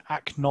has been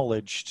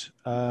acknowledged,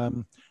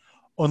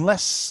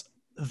 unless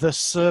the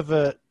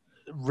server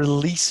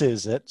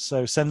releases it,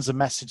 so sends a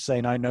message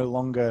saying I no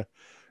longer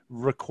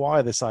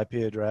require this IP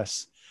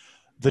address,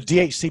 the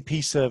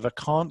DHCP server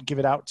can't give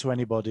it out to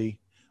anybody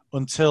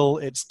until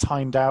it's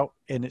timed out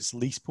in its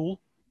lease pool.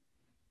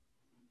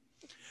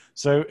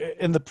 So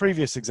in the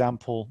previous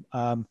example,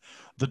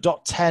 the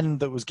 .10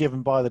 that was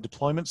given by the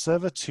deployment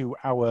server to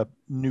our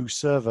new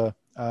server,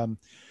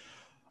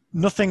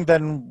 nothing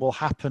then will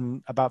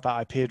happen about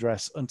that IP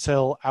address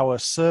until our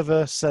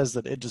server says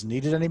that it doesn't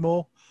need it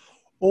anymore,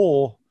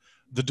 or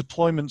the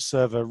deployment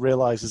server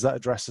realizes that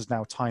address is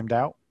now timed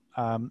out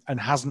and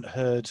hasn't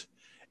heard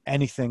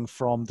anything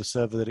from the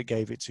server that it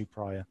gave it to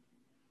prior.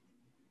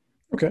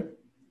 Okay.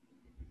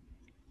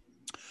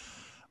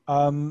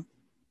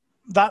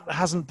 That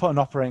hasn't put an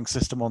operating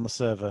system on the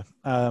server.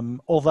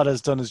 All that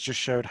has done is just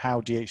showed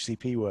how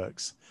DHCP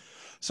works.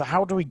 So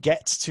how do we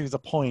get to the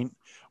point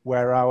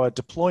where our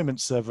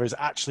deployment server is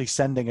actually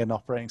sending an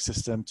operating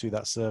system to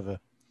that server?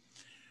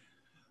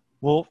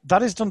 Well,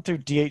 that is done through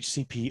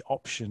DHCP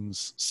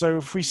options. So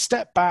if we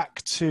step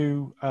back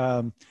to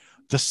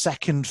the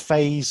second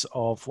phase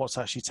of what's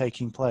actually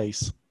taking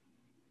place,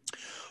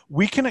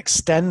 we can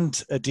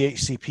extend a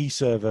DHCP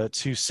server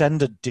to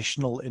send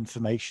additional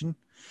information.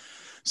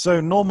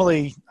 So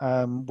normally,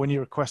 when you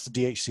request a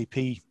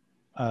DHCP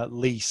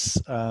lease,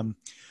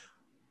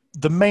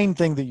 the main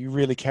thing that you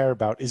really care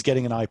about is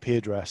getting an IP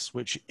address,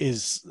 which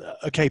is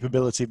a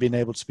capability of being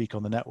able to speak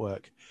on the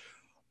network.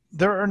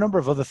 There are a number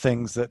of other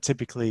things that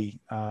typically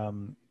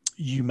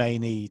you may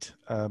need,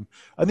 and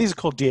these are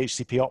called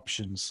DHCP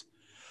options.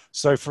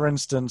 So for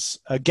instance,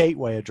 a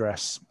gateway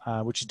address,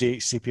 which is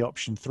DHCP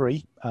option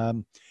 3,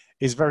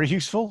 is very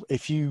useful.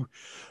 If you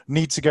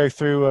need to go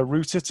through a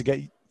router to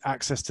get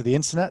access to the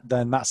internet,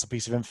 then that's a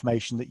piece of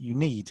information that you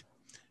need.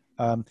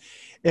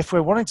 If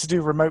we're wanting to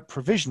do remote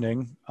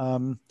provisioning,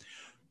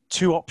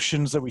 two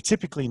options that we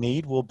typically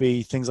need will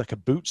be things like a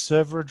boot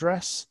server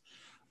address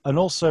and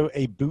also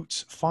a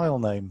boot file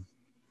name.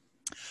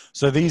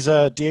 So these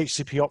are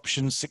DHCP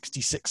options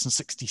 66 and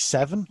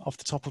 67 off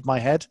the top of my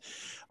head.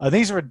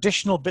 These are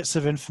additional bits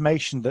of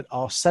information that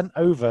are sent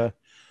over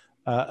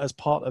as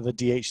part of a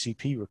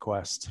DHCP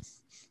request.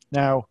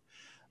 Now,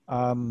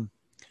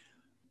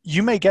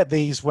 you may get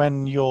these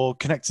when you're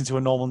connecting to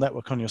a normal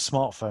network on your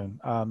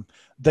smartphone.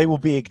 They will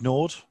be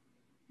ignored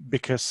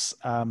because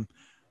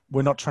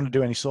we're not trying to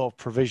do any sort of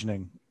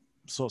provisioning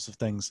sorts of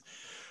things.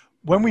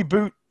 When we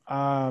boot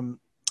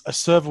a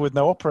server with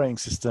no operating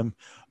system,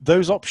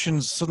 those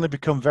options suddenly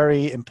become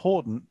very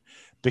important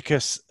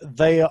because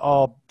they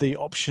are the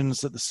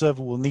options that the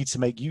server will need to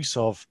make use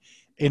of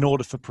in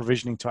order for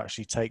provisioning to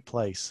actually take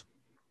place.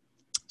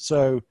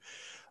 So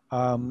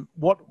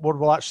what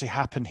will actually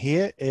happen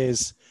here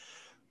is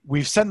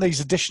we've sent these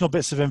additional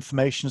bits of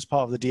information as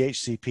part of the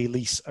DHCP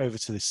lease over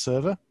to this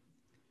server.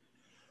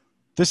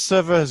 This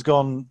server has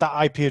gone,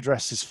 that IP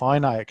address is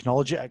fine, I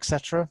acknowledge it,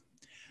 etc.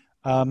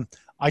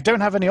 I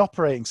don't have any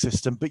operating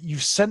system, but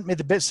you've sent me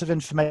the bits of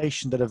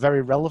information that are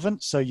very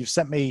relevant. So you've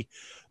sent me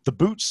the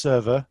boot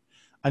server,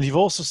 and you've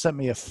also sent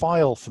me a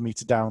file for me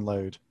to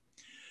download.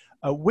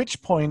 at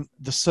which point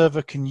the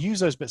server can use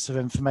those bits of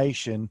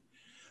information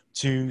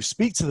to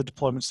speak to the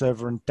deployment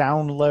server and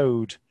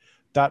download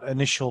that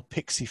initial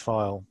PXE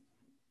file.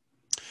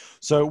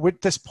 So with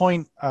this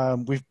point,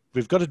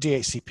 we've got a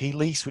DHCP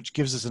lease, which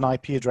gives us an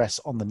IP address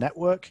on the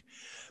network,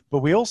 but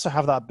we also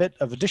have that bit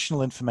of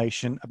additional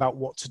information about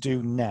what to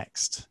do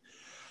next.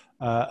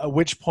 At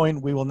which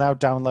point we will now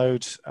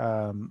download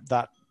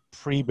that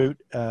pre-boot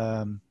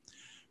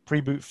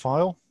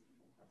file.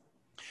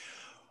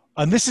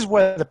 And this is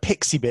where the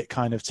PXE bit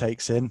kind of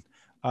takes in.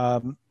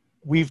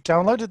 We've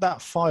downloaded that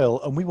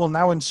file, and we will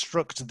now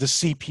instruct the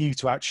CPU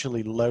to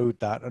actually load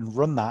that and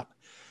run that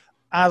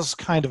as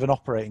kind of an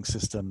operating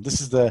system.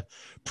 This is the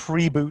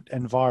pre-boot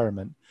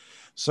environment.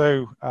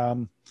 So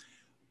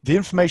the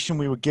information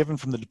we were given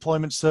from the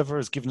deployment server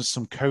has given us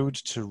some code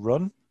to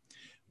run.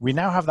 We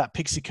now have that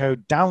PXE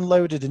code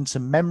downloaded into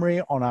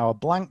memory on our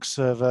blank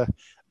server,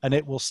 and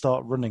it will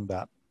start running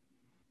that.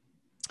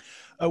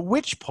 At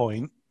which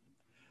point,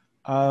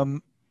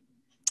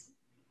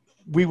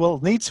 we will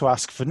need to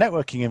ask for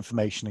networking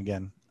information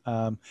again,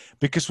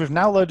 because we've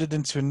now loaded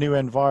into a new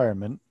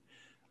environment,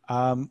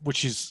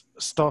 which is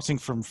starting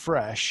from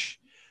fresh.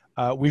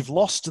 We've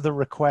lost the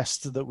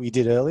request that we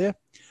did earlier,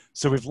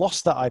 so we've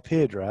lost that IP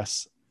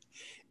address.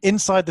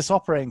 Inside this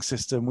operating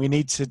system, we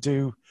need to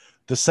do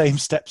the same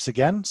steps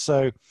again.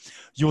 So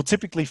you'll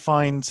typically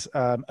find,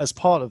 as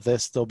part of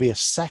this, there'll be a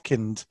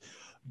second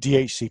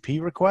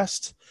DHCP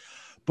request.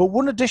 But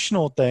one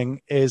additional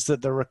thing is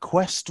that the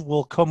request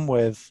will come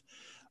with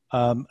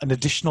an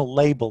additional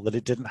label that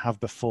it didn't have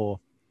before.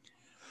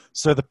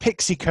 So the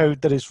PXE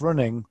code that is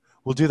running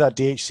will do that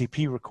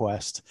DHCP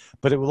request,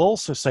 but it will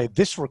also say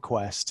this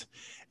request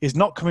is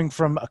not coming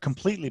from a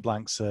completely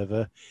blank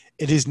server.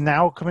 It is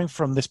now coming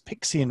from this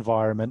PXE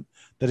environment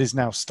that is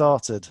now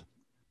started.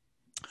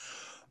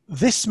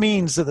 This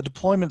means that the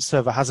deployment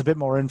server has a bit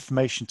more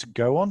information to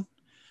go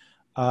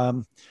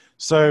on.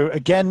 So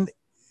again,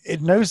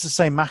 it knows the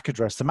same MAC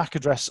address. The MAC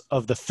address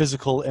of the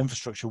physical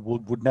infrastructure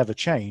would never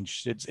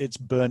change. It's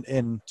burnt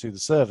into the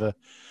server.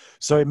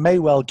 So it may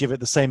well give it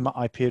the same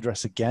IP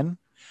address again.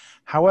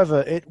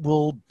 However, it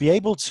will be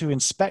able to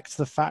inspect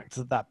the fact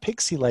that that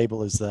PXE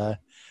label is there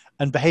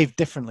and behave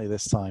differently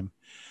this time.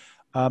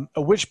 At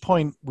which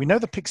point, we know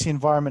the PXE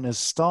environment has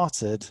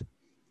started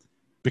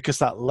because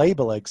that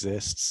label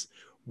exists.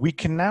 We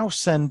can now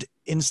send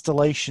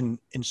installation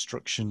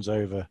instructions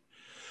over.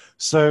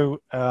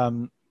 So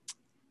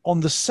on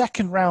the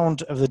second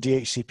round of the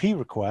DHCP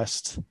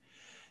request,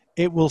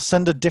 it will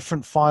send a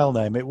different file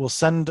name. It will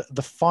send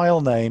the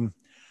file name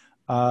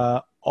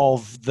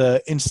of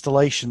the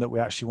installation that we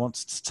actually want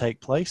to take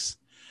place.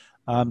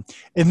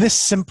 In this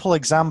simple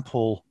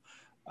example,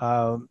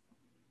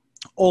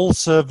 all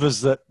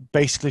servers that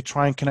basically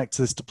try and connect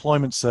to this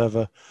deployment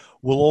server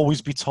will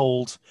always be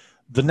told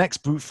the next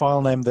boot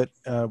file name that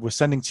we're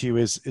sending to you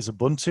is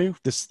Ubuntu,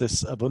 this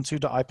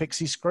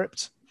ubuntu.ipxe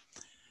script,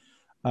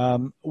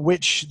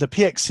 which the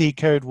PXE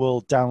code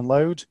will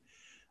download.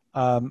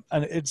 And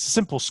it's a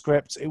simple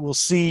script. It will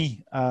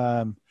see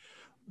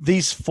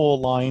these 4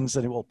 lines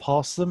and it will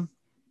parse them.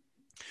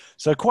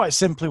 So quite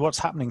simply, what's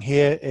happening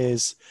here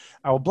is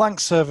our blank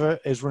server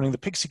is running the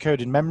PXE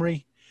code in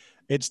memory.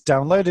 It's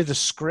downloaded a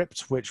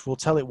script which will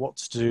tell it what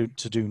to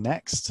do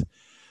next.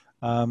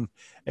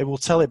 It will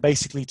tell it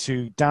basically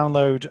to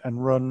download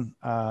and run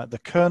the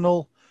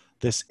kernel,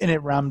 this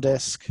init RAM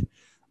disk,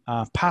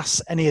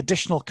 pass any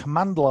additional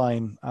command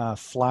line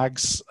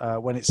flags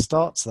when it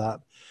starts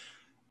that.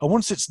 And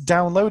once it's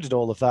downloaded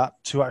all of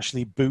that, to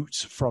actually boot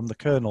from the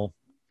kernel.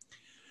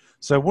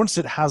 So once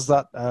it has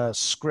that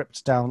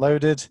script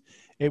downloaded,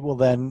 it will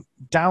then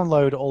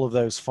download all of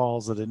those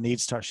files that it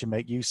needs to actually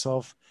make use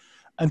of.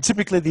 And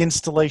typically the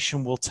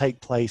installation will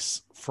take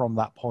place from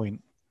that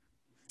point.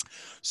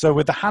 So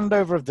with the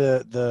handover of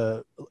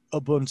the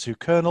Ubuntu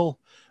kernel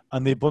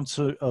and the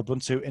Ubuntu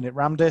init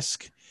RAM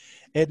disk,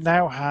 it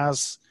now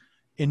has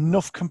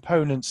enough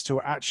components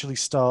to actually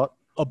start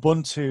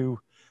Ubuntu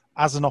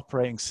as an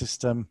operating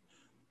system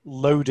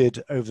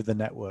loaded over the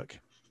network.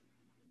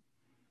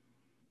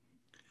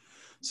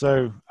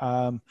 So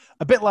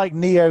a bit like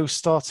Neo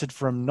started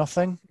from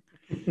nothing,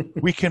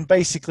 we can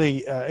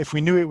basically, if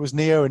we knew it was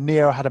Neo and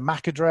Neo had a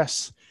MAC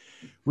address,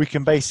 we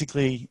can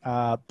basically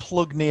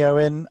plug Neo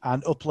in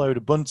and upload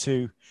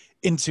Ubuntu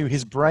into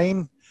his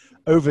brain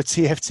over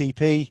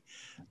TFTP,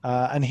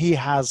 and he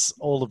has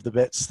all of the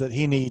bits that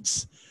he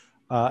needs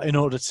in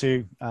order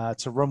to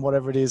run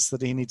whatever it is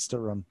that he needs to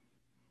run.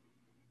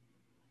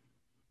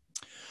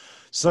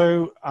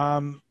 So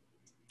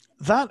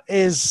that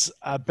is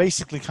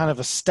basically kind of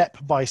a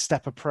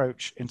step-by-step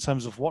approach in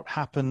terms of what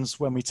happens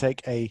when we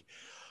take a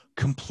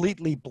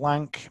completely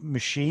blank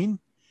machine,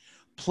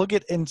 plug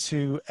it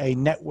into a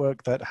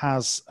network that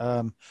has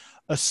a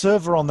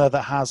server on there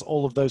that has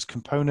all of those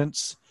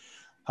components,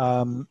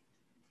 and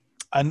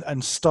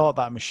start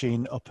that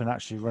machine up and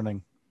actually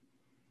running.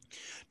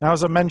 Now,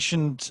 as I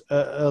mentioned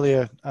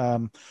earlier,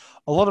 a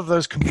lot of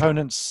those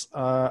components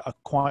are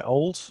quite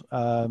old.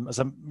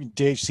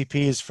 DHCP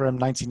is from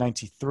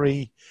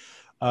 1993.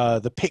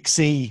 The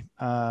PXE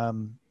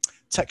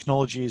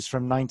technology is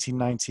from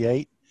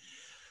 1998.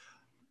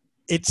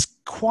 It's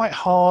quite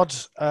hard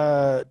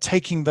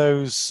taking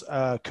those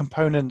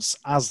components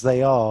as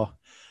they are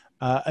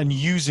and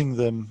using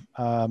them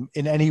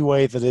in any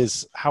way that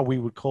is how we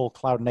would call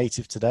cloud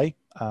native today.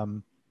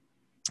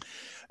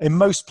 In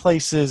most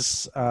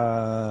places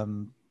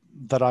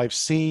that I've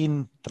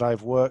seen, that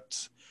I've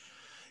worked,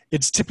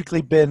 it's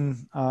typically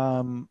been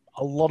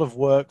a lot of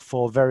work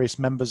for various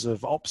members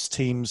of ops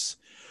teams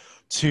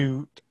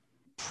to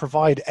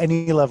provide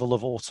any level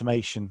of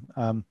automation.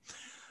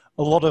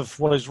 A lot of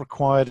what is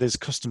required is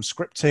custom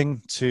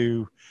scripting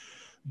to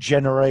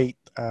generate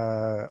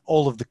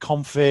all of the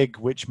config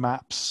which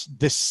maps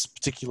this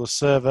particular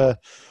server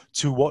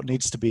to what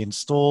needs to be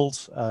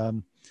installed.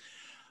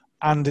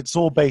 And it's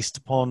all based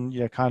upon, you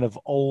know, kind of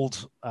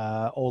old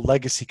or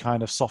legacy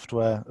kind of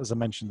software, as I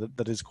mentioned,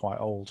 that is quite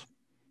old.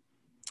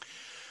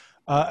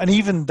 And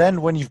even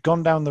then, when you've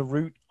gone down the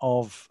route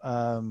of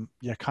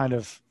kind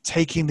of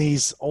taking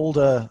these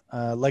older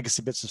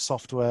legacy bits of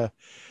software,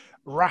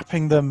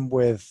 wrapping them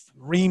with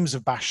reams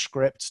of bash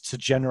script to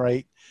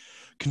generate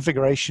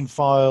configuration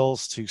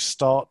files, to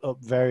start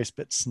up various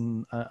bits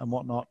and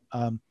whatnot,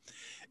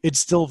 it's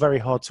still very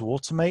hard to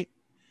automate.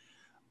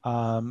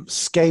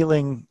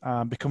 Scaling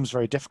becomes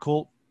very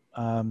difficult.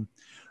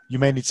 You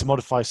may need to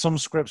modify some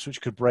scripts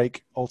which could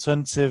break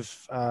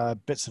alternative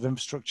bits of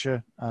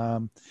infrastructure.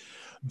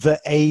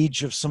 The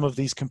age of some of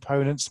these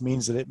components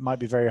means that it might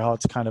be very hard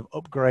to kind of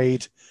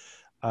upgrade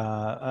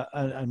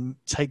and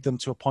take them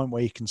to a point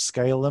where you can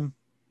scale them.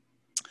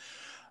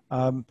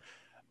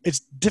 It's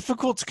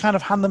difficult to kind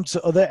of hand them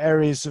to other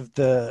areas of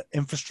the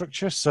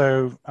infrastructure.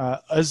 So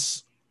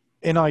as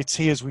in IT,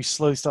 as we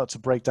slowly start to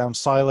break down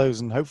silos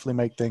and hopefully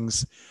make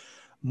things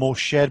more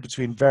shared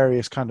between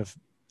various kind of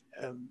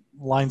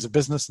lines of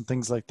business and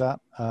things like that,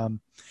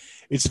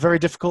 it's very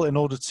difficult in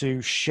order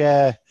to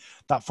share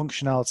that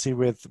functionality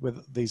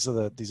with these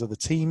other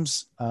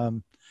teams.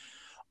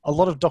 A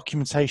lot of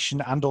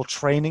documentation and or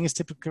training is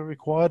typically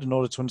required in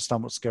order to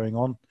understand what's going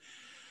on.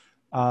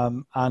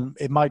 And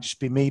it might just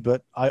be me,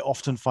 but I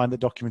often find that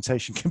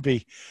documentation can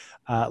be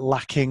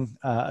lacking,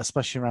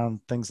 especially around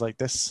things like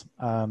this,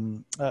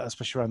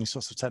 especially around these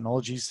sorts of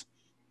technologies.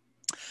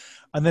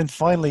 And then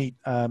finally,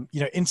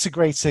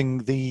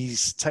 integrating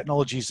these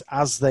technologies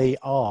as they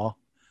are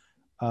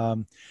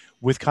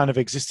with kind of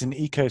existing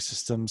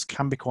ecosystems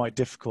can be quite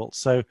difficult.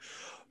 So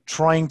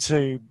trying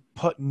to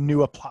put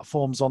newer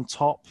platforms on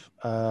top,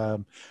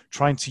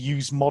 trying to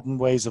use modern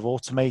ways of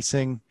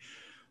automating,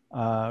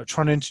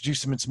 trying to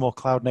introduce them into more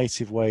cloud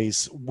native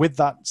ways with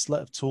that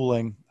set of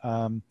tooling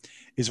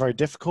is very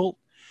difficult.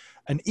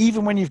 And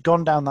even when you've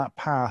gone down that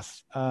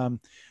path,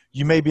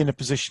 you may be in a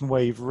position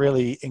where you've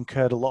really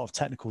incurred a lot of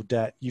technical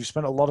debt. You've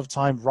spent a lot of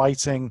time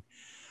writing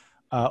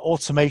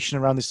automation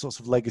around these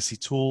sorts of legacy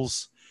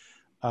tools,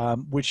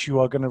 which you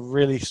are going to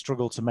really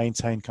struggle to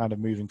maintain kind of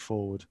moving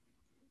forward.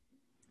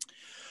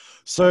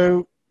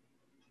 So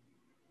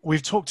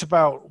we've talked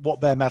about what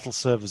bare metal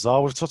servers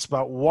are. We've talked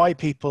about why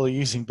people are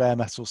using bare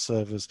metal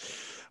servers.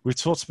 We've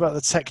talked about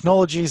the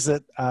technologies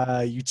that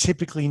you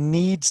typically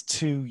need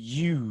to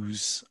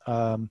use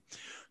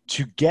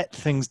to get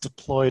things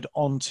deployed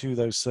onto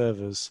those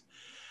servers.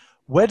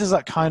 Where does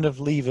that kind of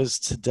leave us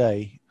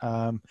today?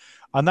 And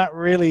that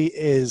really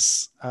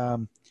is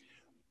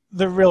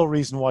the real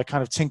reason why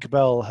kind of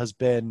Tinkerbell has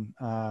been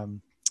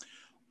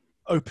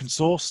open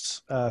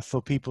sourced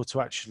for people to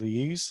actually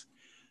use.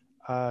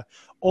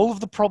 All of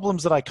the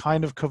problems that I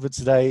kind of covered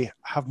today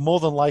have more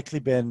than likely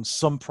been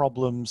some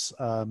problems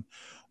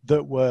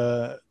that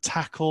were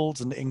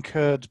tackled and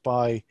incurred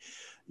by,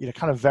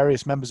 kind of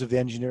various members of the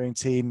engineering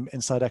team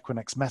inside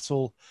Equinix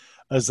Metal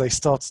as they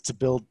started to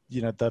build,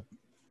 the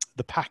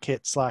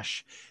Packet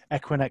 /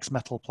 Equinix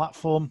Metal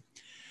platform.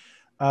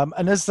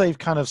 And as they've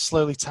kind of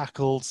slowly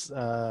tackled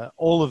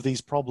all of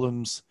these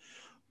problems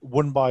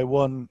one by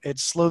one, it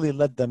slowly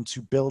led them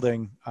to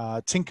building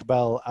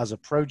Tinkerbell as a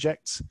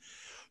project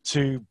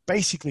to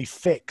basically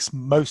fix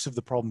most of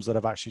the problems that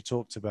I've actually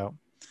talked about.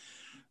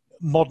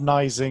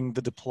 Modernizing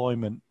the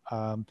deployment,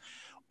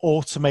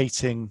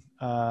 automating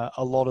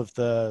a lot of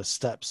the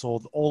steps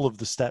or all of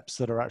the steps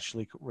that are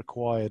actually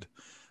required,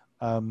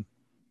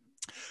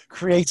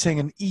 creating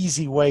an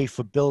easy way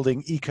for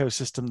building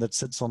ecosystem that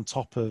sits on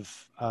top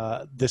of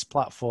this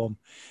platform,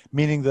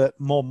 meaning that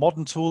more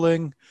modern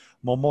tooling,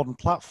 more modern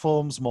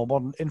platforms, more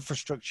modern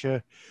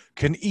infrastructure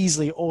can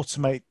easily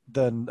automate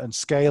and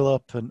scale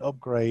up and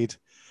upgrade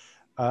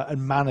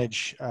and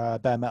manage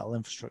bare metal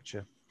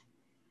infrastructure.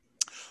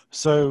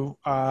 So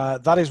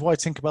that is why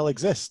Tinkerbell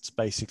exists,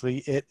 basically.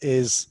 It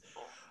is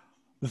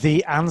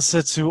the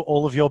answer to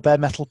all of your bare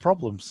metal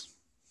problems.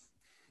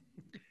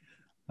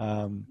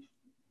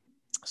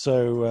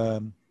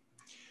 So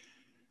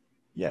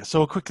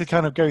I'll quickly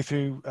kind of go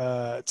through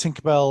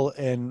Tinkerbell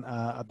in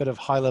a bit of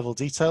high-level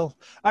detail.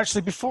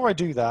 Actually, before I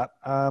do that,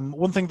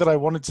 one thing that I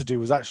wanted to do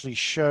was actually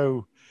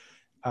show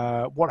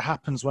what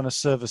happens when a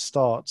server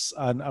starts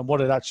and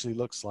what it actually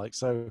looks like.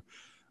 So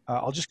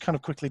I'll just kind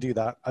of quickly do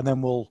that, and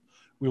then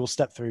we will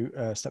step through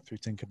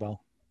Tinkerbell.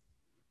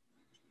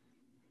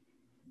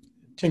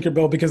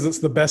 Tinkerbell because it's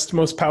the best,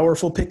 most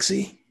powerful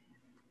pixie?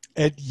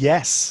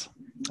 Yes.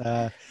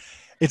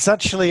 It's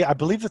actually, I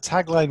believe the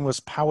tagline was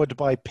powered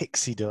by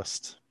pixie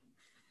dust,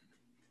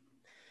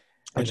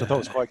 which I thought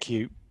was quite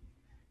cute.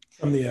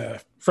 From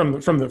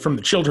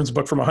the children's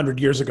book from 100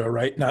 years ago,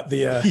 right? Not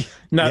the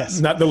Yes.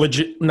 not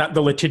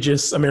the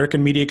litigious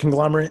American media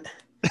conglomerate.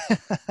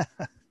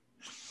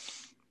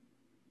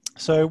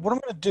 So what I'm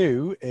going to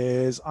do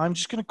is I'm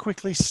just going to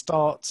quickly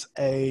start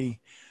a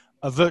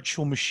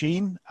virtual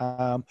machine.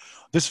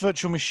 This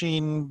virtual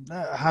machine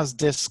has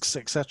disks,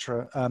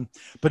 etc.,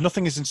 but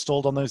nothing is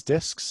installed on those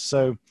disks.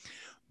 So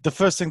the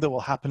first thing that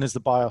will happen is the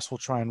BIOS will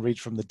try and read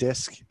from the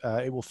disk.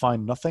 It will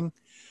find nothing.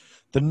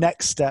 The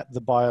next step, the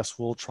BIOS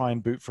will try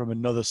and boot from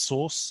another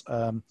source.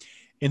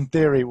 In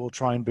theory, it will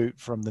try and boot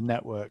from the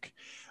network,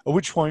 at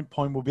which point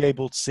we'll be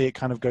able to see it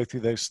kind of go through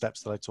those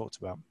steps that I talked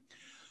about.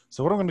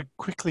 So what I'm going to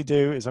quickly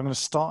do is I'm going to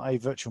start a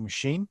virtual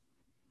machine.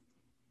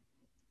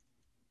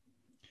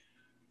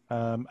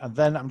 And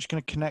then I'm just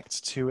going to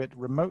connect to it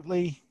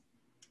remotely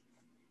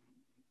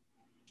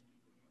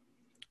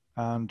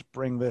and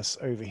bring this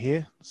over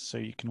here so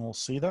you can all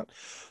see that.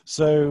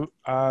 So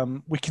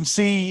we can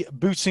see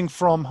booting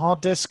from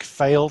hard disk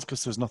failed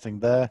because there's nothing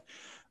there.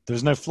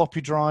 There's no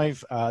floppy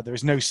drive. There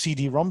is no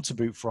CD-ROM to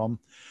boot from.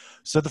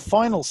 So the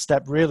final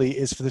step really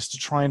is for this to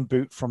try and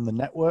boot from the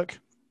network.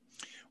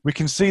 We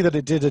can see that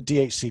it did a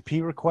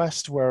DHCP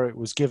request where it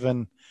was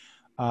given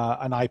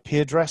an IP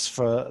address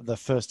for the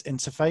first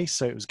interface.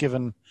 So it was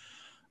given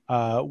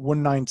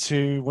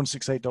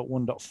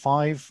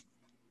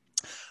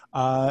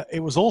 192.168.1.5.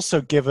 It was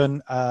also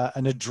given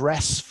an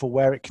address for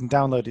where it can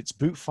download its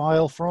boot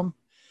file from.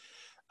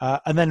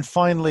 And then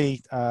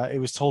finally, it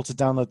was told to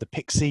download the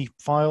PXE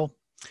file.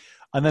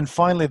 And then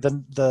finally,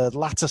 the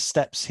latter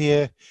steps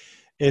here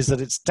is that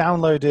it's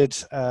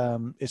downloaded,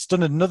 it's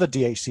done another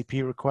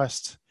DHCP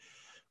request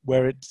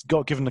where it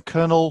got given a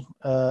kernel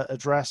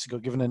address, it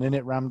got given an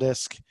init RAM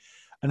disk,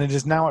 and it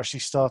has now actually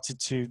started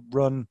to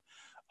run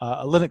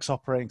a Linux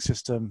operating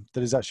system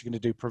that is actually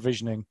going to do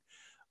provisioning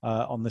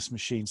on this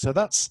machine. So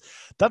that's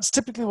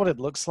typically what it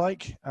looks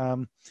like.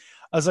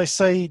 As I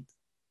say,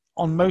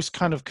 on most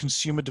kind of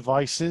consumer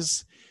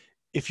devices,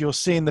 if you're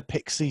seeing the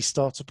PXE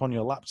start up on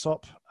your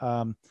laptop,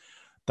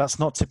 that's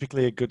not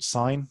typically a good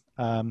sign.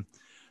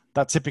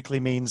 That typically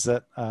means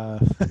that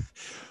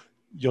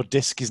your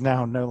disk is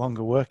now no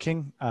longer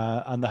working,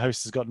 and the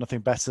host has got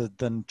nothing better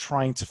than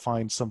trying to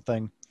find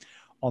something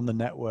on the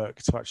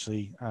network to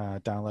actually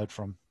download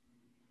from.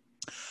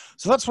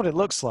 So that's what it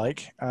looks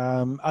like,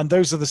 and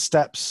those are the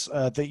steps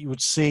that you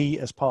would see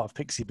as part of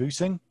PXE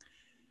booting.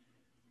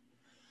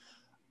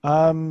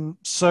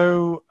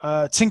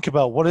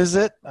 Tinkerbell, what is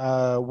it?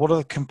 What are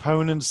the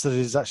components that it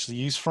is actually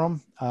used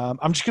from?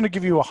 I'm just going to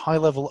give you a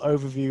high-level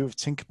overview of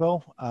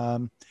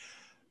Tinkerbell,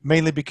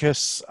 mainly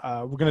because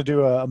we're going to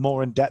do a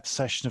more in-depth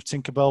session of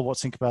Tinkerbell, what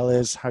Tinkerbell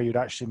is, how you'd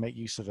actually make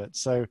use of it.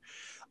 So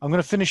I'm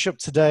going to finish up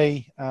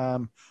today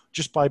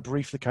just by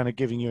briefly kind of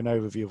giving you an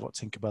overview of what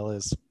Tinkerbell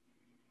is.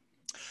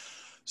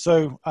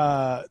 So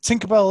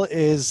Tinkerbell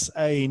is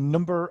a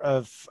number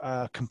of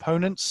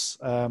components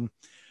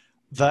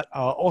that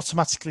are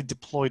automatically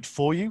deployed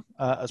for you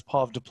as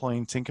part of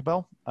deploying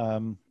Tinkerbell.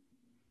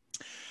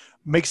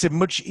 Makes it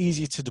much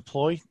easier to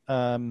deploy.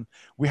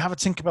 We have a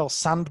Tinkerbell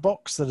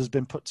sandbox that has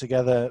been put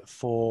together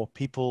for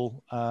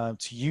people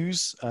to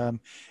use.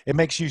 It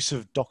makes use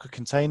of Docker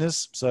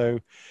containers. So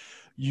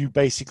you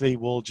basically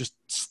will just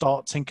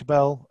start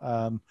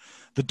Tinkerbell.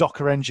 The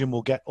Docker engine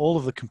will get all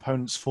of the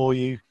components for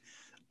you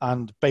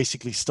and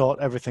basically start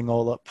everything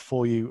all up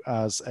for you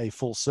as a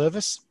full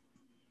service.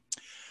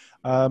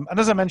 And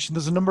as I mentioned,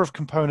 there's a number of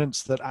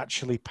components that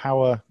actually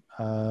power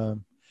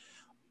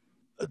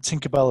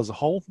Tinkerbell as a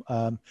whole.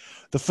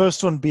 The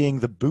first one being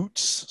the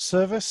boots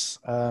service.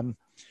 The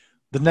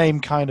name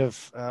kind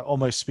of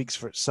almost speaks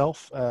for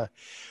itself.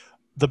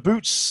 The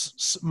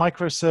boots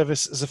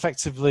microservice is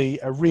effectively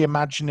a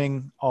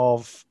reimagining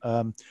of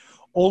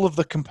all of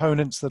the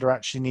components that are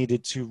actually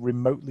needed to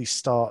remotely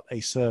start a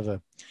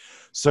server.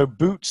 So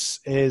boots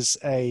is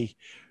a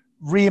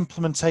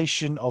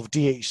re-implementation of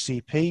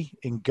DHCP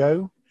in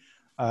Go,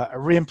 a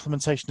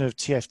re-implementation of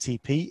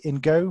TFTP in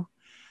Go.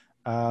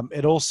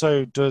 It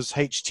also does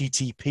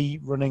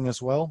HTTP running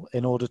as well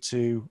in order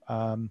to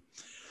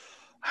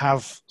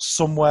have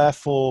somewhere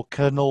for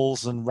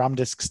kernels and RAM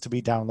disks to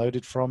be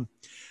downloaded from.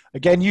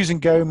 Again, using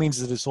Go means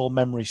that it's all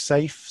memory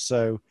safe,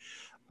 so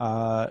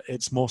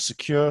it's more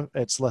secure.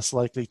 It's less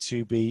likely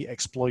to be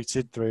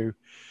exploited through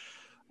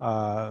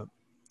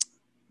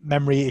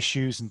memory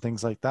issues and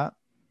things like that.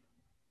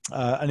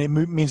 And it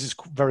means it's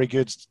very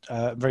good,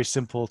 very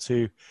simple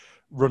to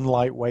run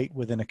lightweight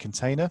within a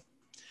container.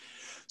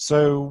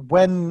 So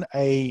when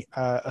a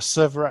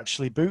server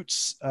actually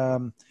boots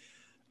and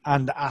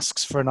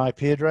asks for an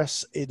IP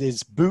address, it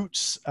is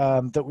boots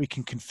that we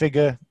can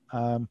configure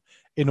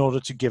in order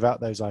to give out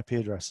those IP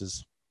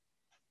addresses.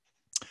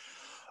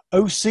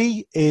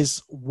 OSIE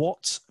is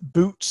what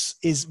boots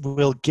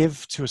will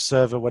give to a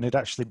server when it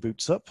actually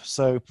boots up.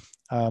 So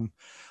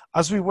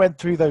as we went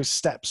through those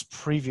steps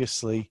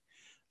previously,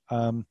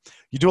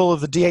 You do all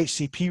of the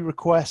DHCP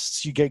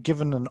requests, you get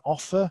given an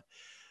offer.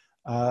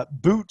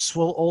 Boots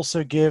will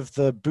also give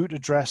the boot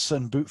address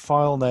and boot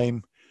file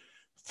name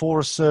for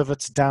a server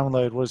to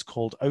download what is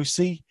called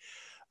OSIE.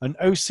 And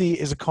OSIE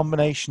is a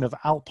combination of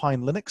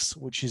Alpine Linux,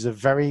 which is a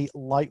very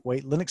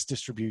lightweight Linux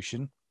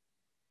distribution,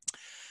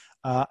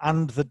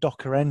 and the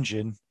Docker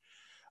engine.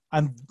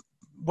 And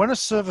when a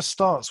server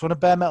starts, when a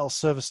bare metal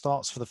server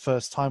starts for the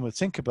first time with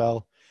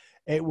Tinkerbell,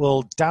 it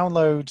will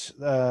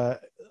download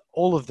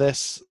all of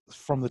this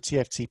from the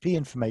TFTP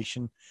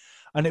information,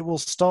 and it will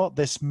start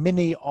this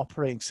mini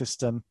operating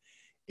system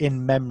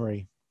in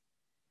memory.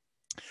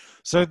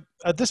 So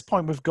at this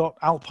point, we've got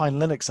Alpine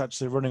Linux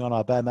actually running on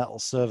our bare metal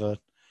server.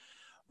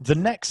 The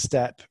next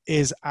step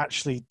is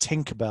actually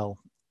Tinkerbell.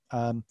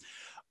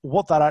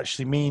 What that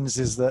actually means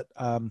is that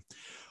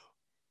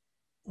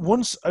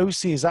once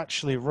OSIE is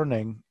actually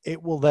running,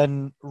 it will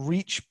then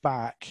reach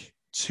back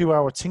to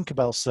our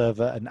Tinkerbell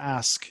server and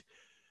ask,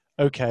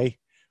 okay,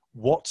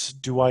 what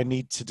do I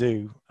need to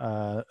do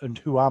and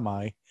who am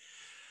I?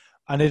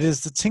 And it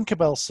is the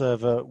Tinkerbell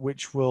server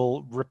which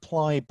will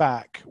reply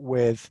back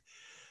with,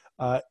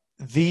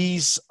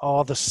 these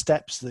are the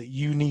steps that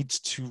you need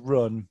to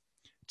run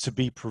to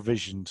be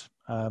provisioned.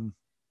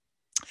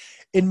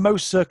 In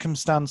most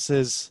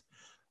circumstances,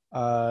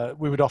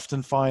 we would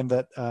often find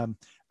that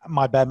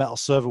my bare metal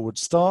server would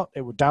start,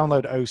 it would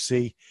download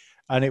OSIE,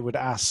 and it would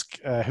ask,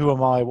 who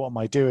am I, what am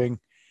I doing?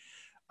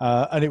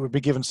 And it would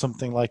be given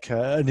something like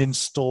an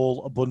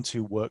install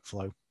Ubuntu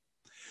workflow.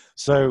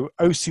 So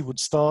OSIE would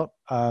start,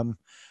 and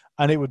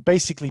it would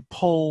basically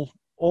pull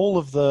all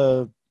of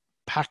the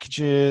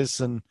packages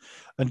and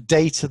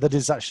data that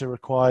is actually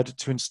required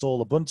to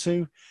install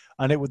Ubuntu,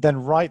 and it would then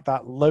write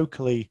that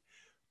locally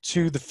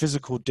to the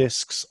physical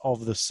disks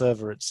of the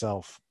server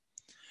itself.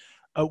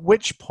 At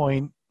which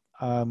point,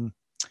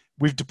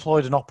 we've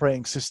deployed an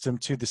operating system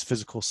to this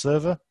physical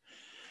server.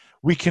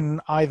 We can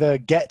either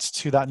get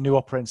to that new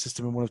operating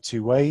system in one of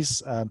two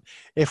ways.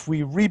 If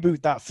we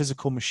reboot that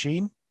physical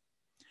machine,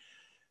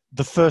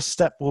 the first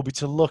step will be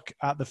to look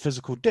at the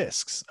physical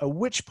disks, at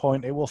which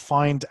point it will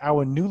find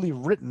our newly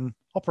written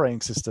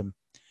operating system,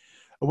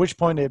 at which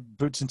point it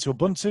boots into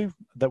Ubuntu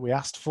that we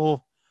asked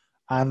for,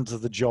 and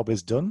the job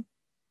is done.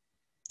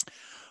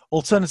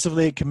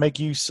 Alternatively, it can make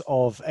use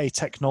of a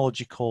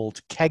technology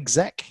called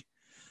kexec,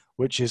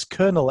 which is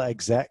kernel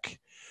exec,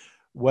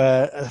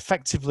 where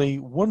effectively,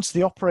 once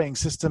the operating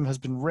system has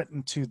been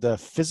written to the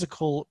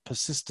physical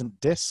persistent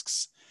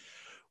disks,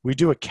 we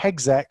do a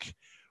kexec,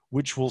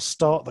 which will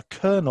start the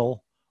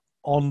kernel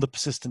on the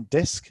persistent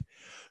disk.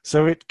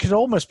 So it could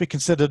almost be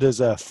considered as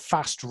a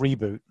fast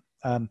reboot.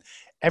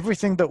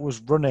 Everything that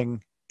was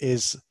running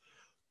is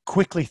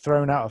quickly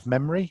thrown out of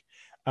memory,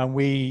 and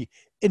we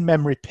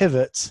in-memory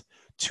pivot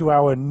to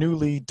our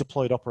newly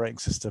deployed operating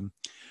system,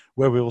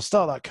 where we will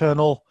start that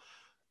kernel.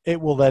 It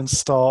will then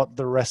start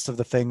the rest of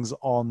the things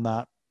on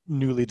that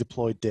newly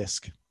deployed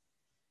disk.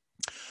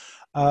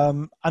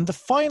 And the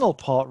final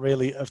part,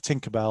 really, of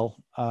Tinkerbell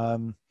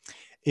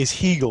is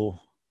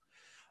Hegel.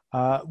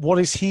 What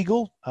is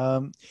Hegel?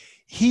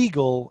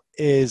 Hegel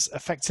is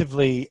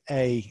effectively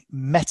a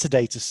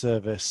metadata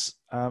service.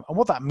 And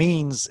what that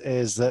means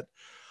is that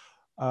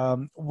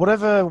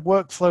whatever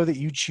workflow that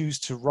you choose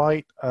to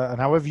write and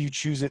however you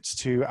choose it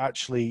to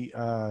actually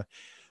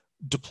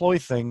deploy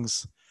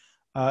things,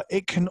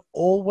 it can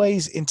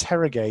always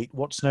interrogate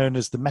what's known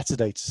as the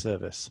metadata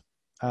service.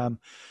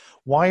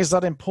 Why is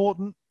that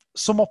important?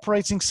 Some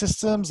operating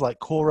systems like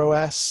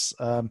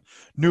CoreOS,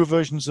 newer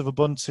versions of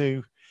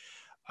Ubuntu,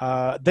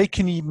 they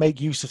can make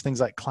use of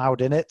things like Cloud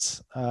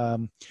Init,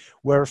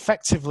 where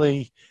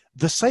effectively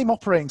the same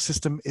operating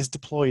system is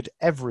deployed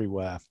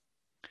everywhere.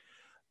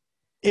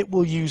 It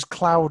will use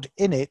Cloud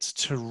Init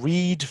to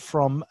read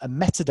from a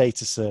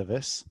metadata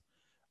service,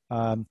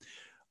 and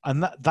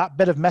that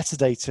bit of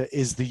metadata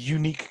is the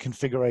unique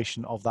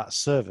configuration of that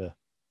server.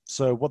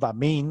 So what that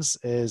means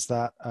is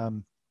that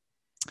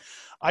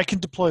I can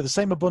deploy the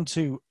same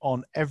Ubuntu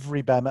on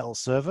every bare metal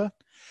server.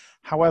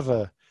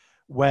 However,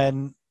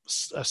 when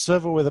a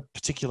server with a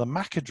particular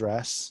MAC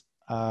address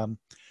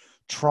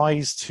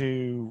tries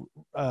to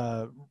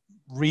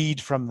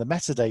read from the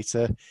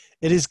metadata,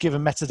 it is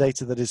given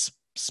metadata that is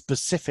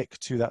specific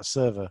to that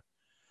server.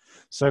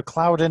 So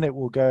Cloud Init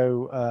will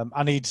go,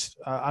 I need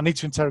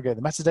to interrogate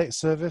the metadata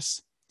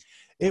service.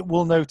 It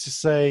will know to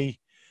say,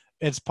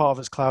 it's part of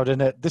its Cloud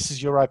Init, this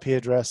is your IP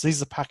address,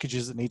 these are the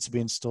packages that need to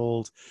be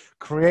installed,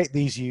 create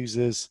these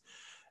users,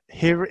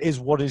 here is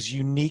what is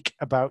unique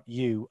about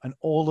you, and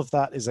all of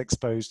that is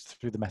exposed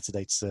through the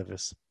metadata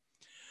service.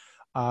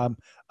 And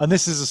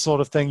this is the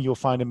sort of thing you'll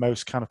find in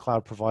most kind of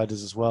cloud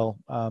providers as well,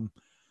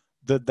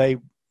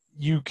 that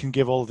you can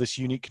give all of this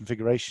unique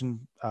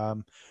configuration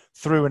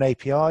through an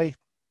API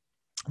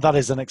that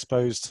is then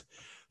exposed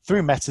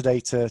through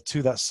metadata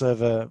to that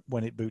server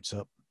when it boots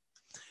up.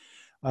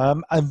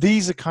 And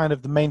these are kind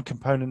of the main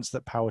components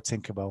that power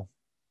Tinkerbell.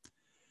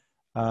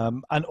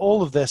 And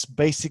all of this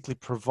basically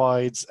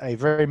provides a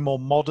very more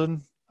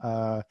modern,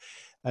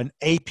 an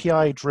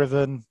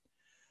API-driven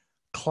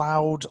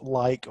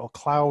cloud-like or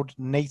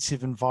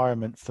cloud-native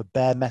environment for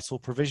bare metal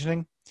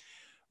provisioning,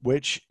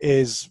 which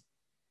is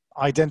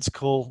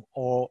identical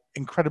or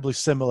incredibly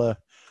similar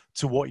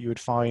to what you would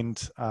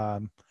find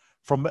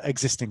from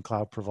existing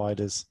cloud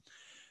providers.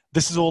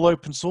 This is all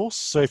open source,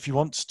 so if you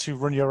want to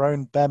run your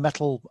own bare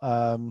metal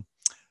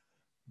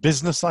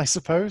business, I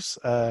suppose,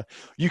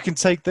 you can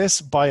take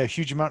this, buy a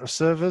huge amount of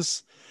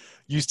servers,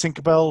 use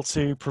Tinkerbell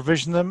to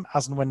provision them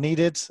as and when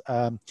needed.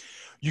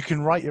 You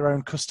can write your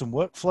own custom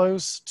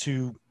workflows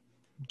to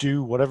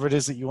do whatever it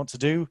is that you want to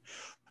do,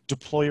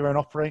 deploy your own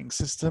operating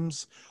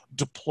systems,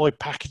 deploy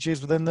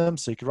packages within them.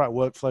 So you could write a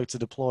workflow to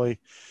deploy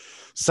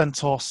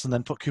CentOS and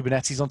then put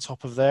Kubernetes on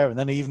top of there, and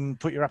then even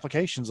put your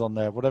applications on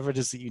there, whatever it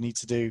is that you need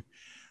to do.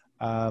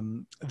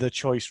 The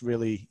choice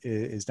really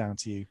is down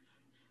to you.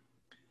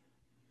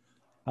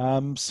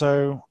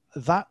 So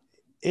that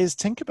is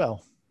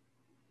Tinkerbell.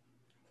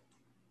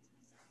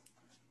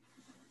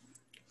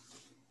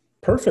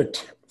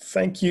 Perfect.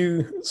 Thank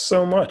you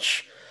so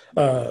much.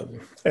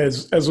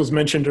 As was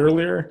mentioned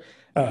earlier,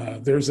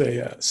 there's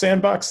a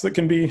sandbox that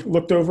can be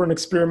looked over and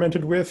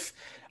experimented with.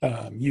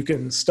 You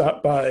can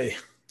stop by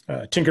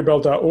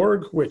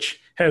tinkerbell.org,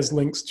 which has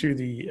links to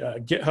the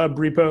GitHub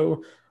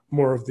repo,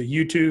 more of the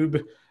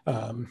YouTube,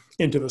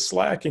 into the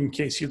Slack in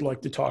case you'd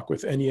like to talk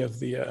with any of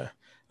the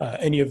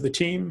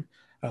team.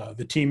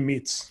 The team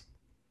meets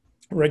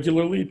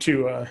regularly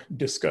to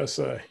discuss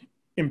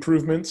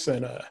improvements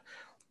and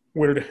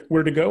where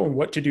to go and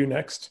what to do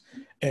next,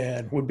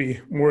 and would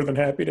be more than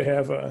happy to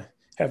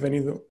have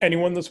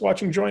anyone that's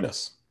watching join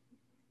us.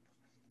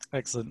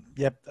 Excellent.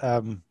 Yep.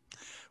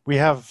 We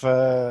have,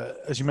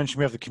 as you mentioned,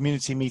 we have the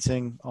community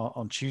meeting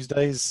on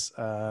Tuesdays.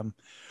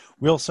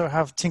 We also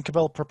have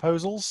Tinkerbell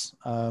proposals.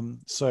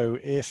 So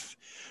if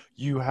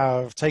you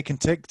have taken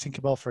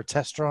Tinkerbell for a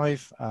test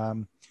drive,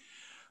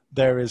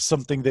 there is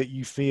something that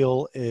you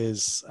feel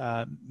is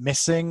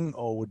missing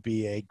or would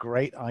be a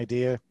great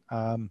idea,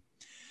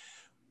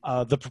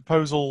 the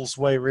proposals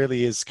way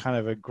really is kind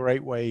of a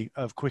great way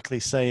of quickly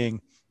saying,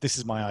 this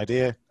is my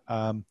idea,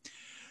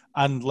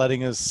 and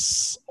letting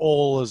us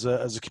all as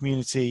a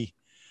community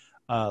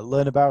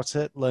learn about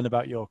it, learn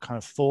about your kind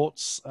of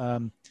thoughts,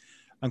 and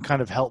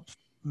kind of help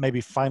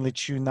maybe finely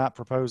tune that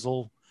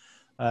proposal,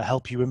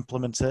 help you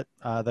implement it,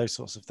 those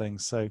sorts of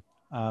things. So,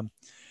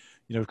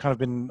 we've kind of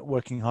been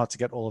working hard to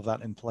get all of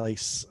that in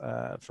place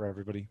for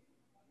everybody.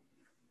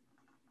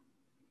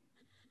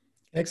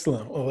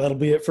 Excellent. Well, that'll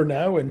be it for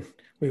now, and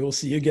we will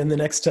see you again the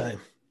next time.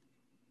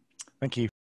 Thank you.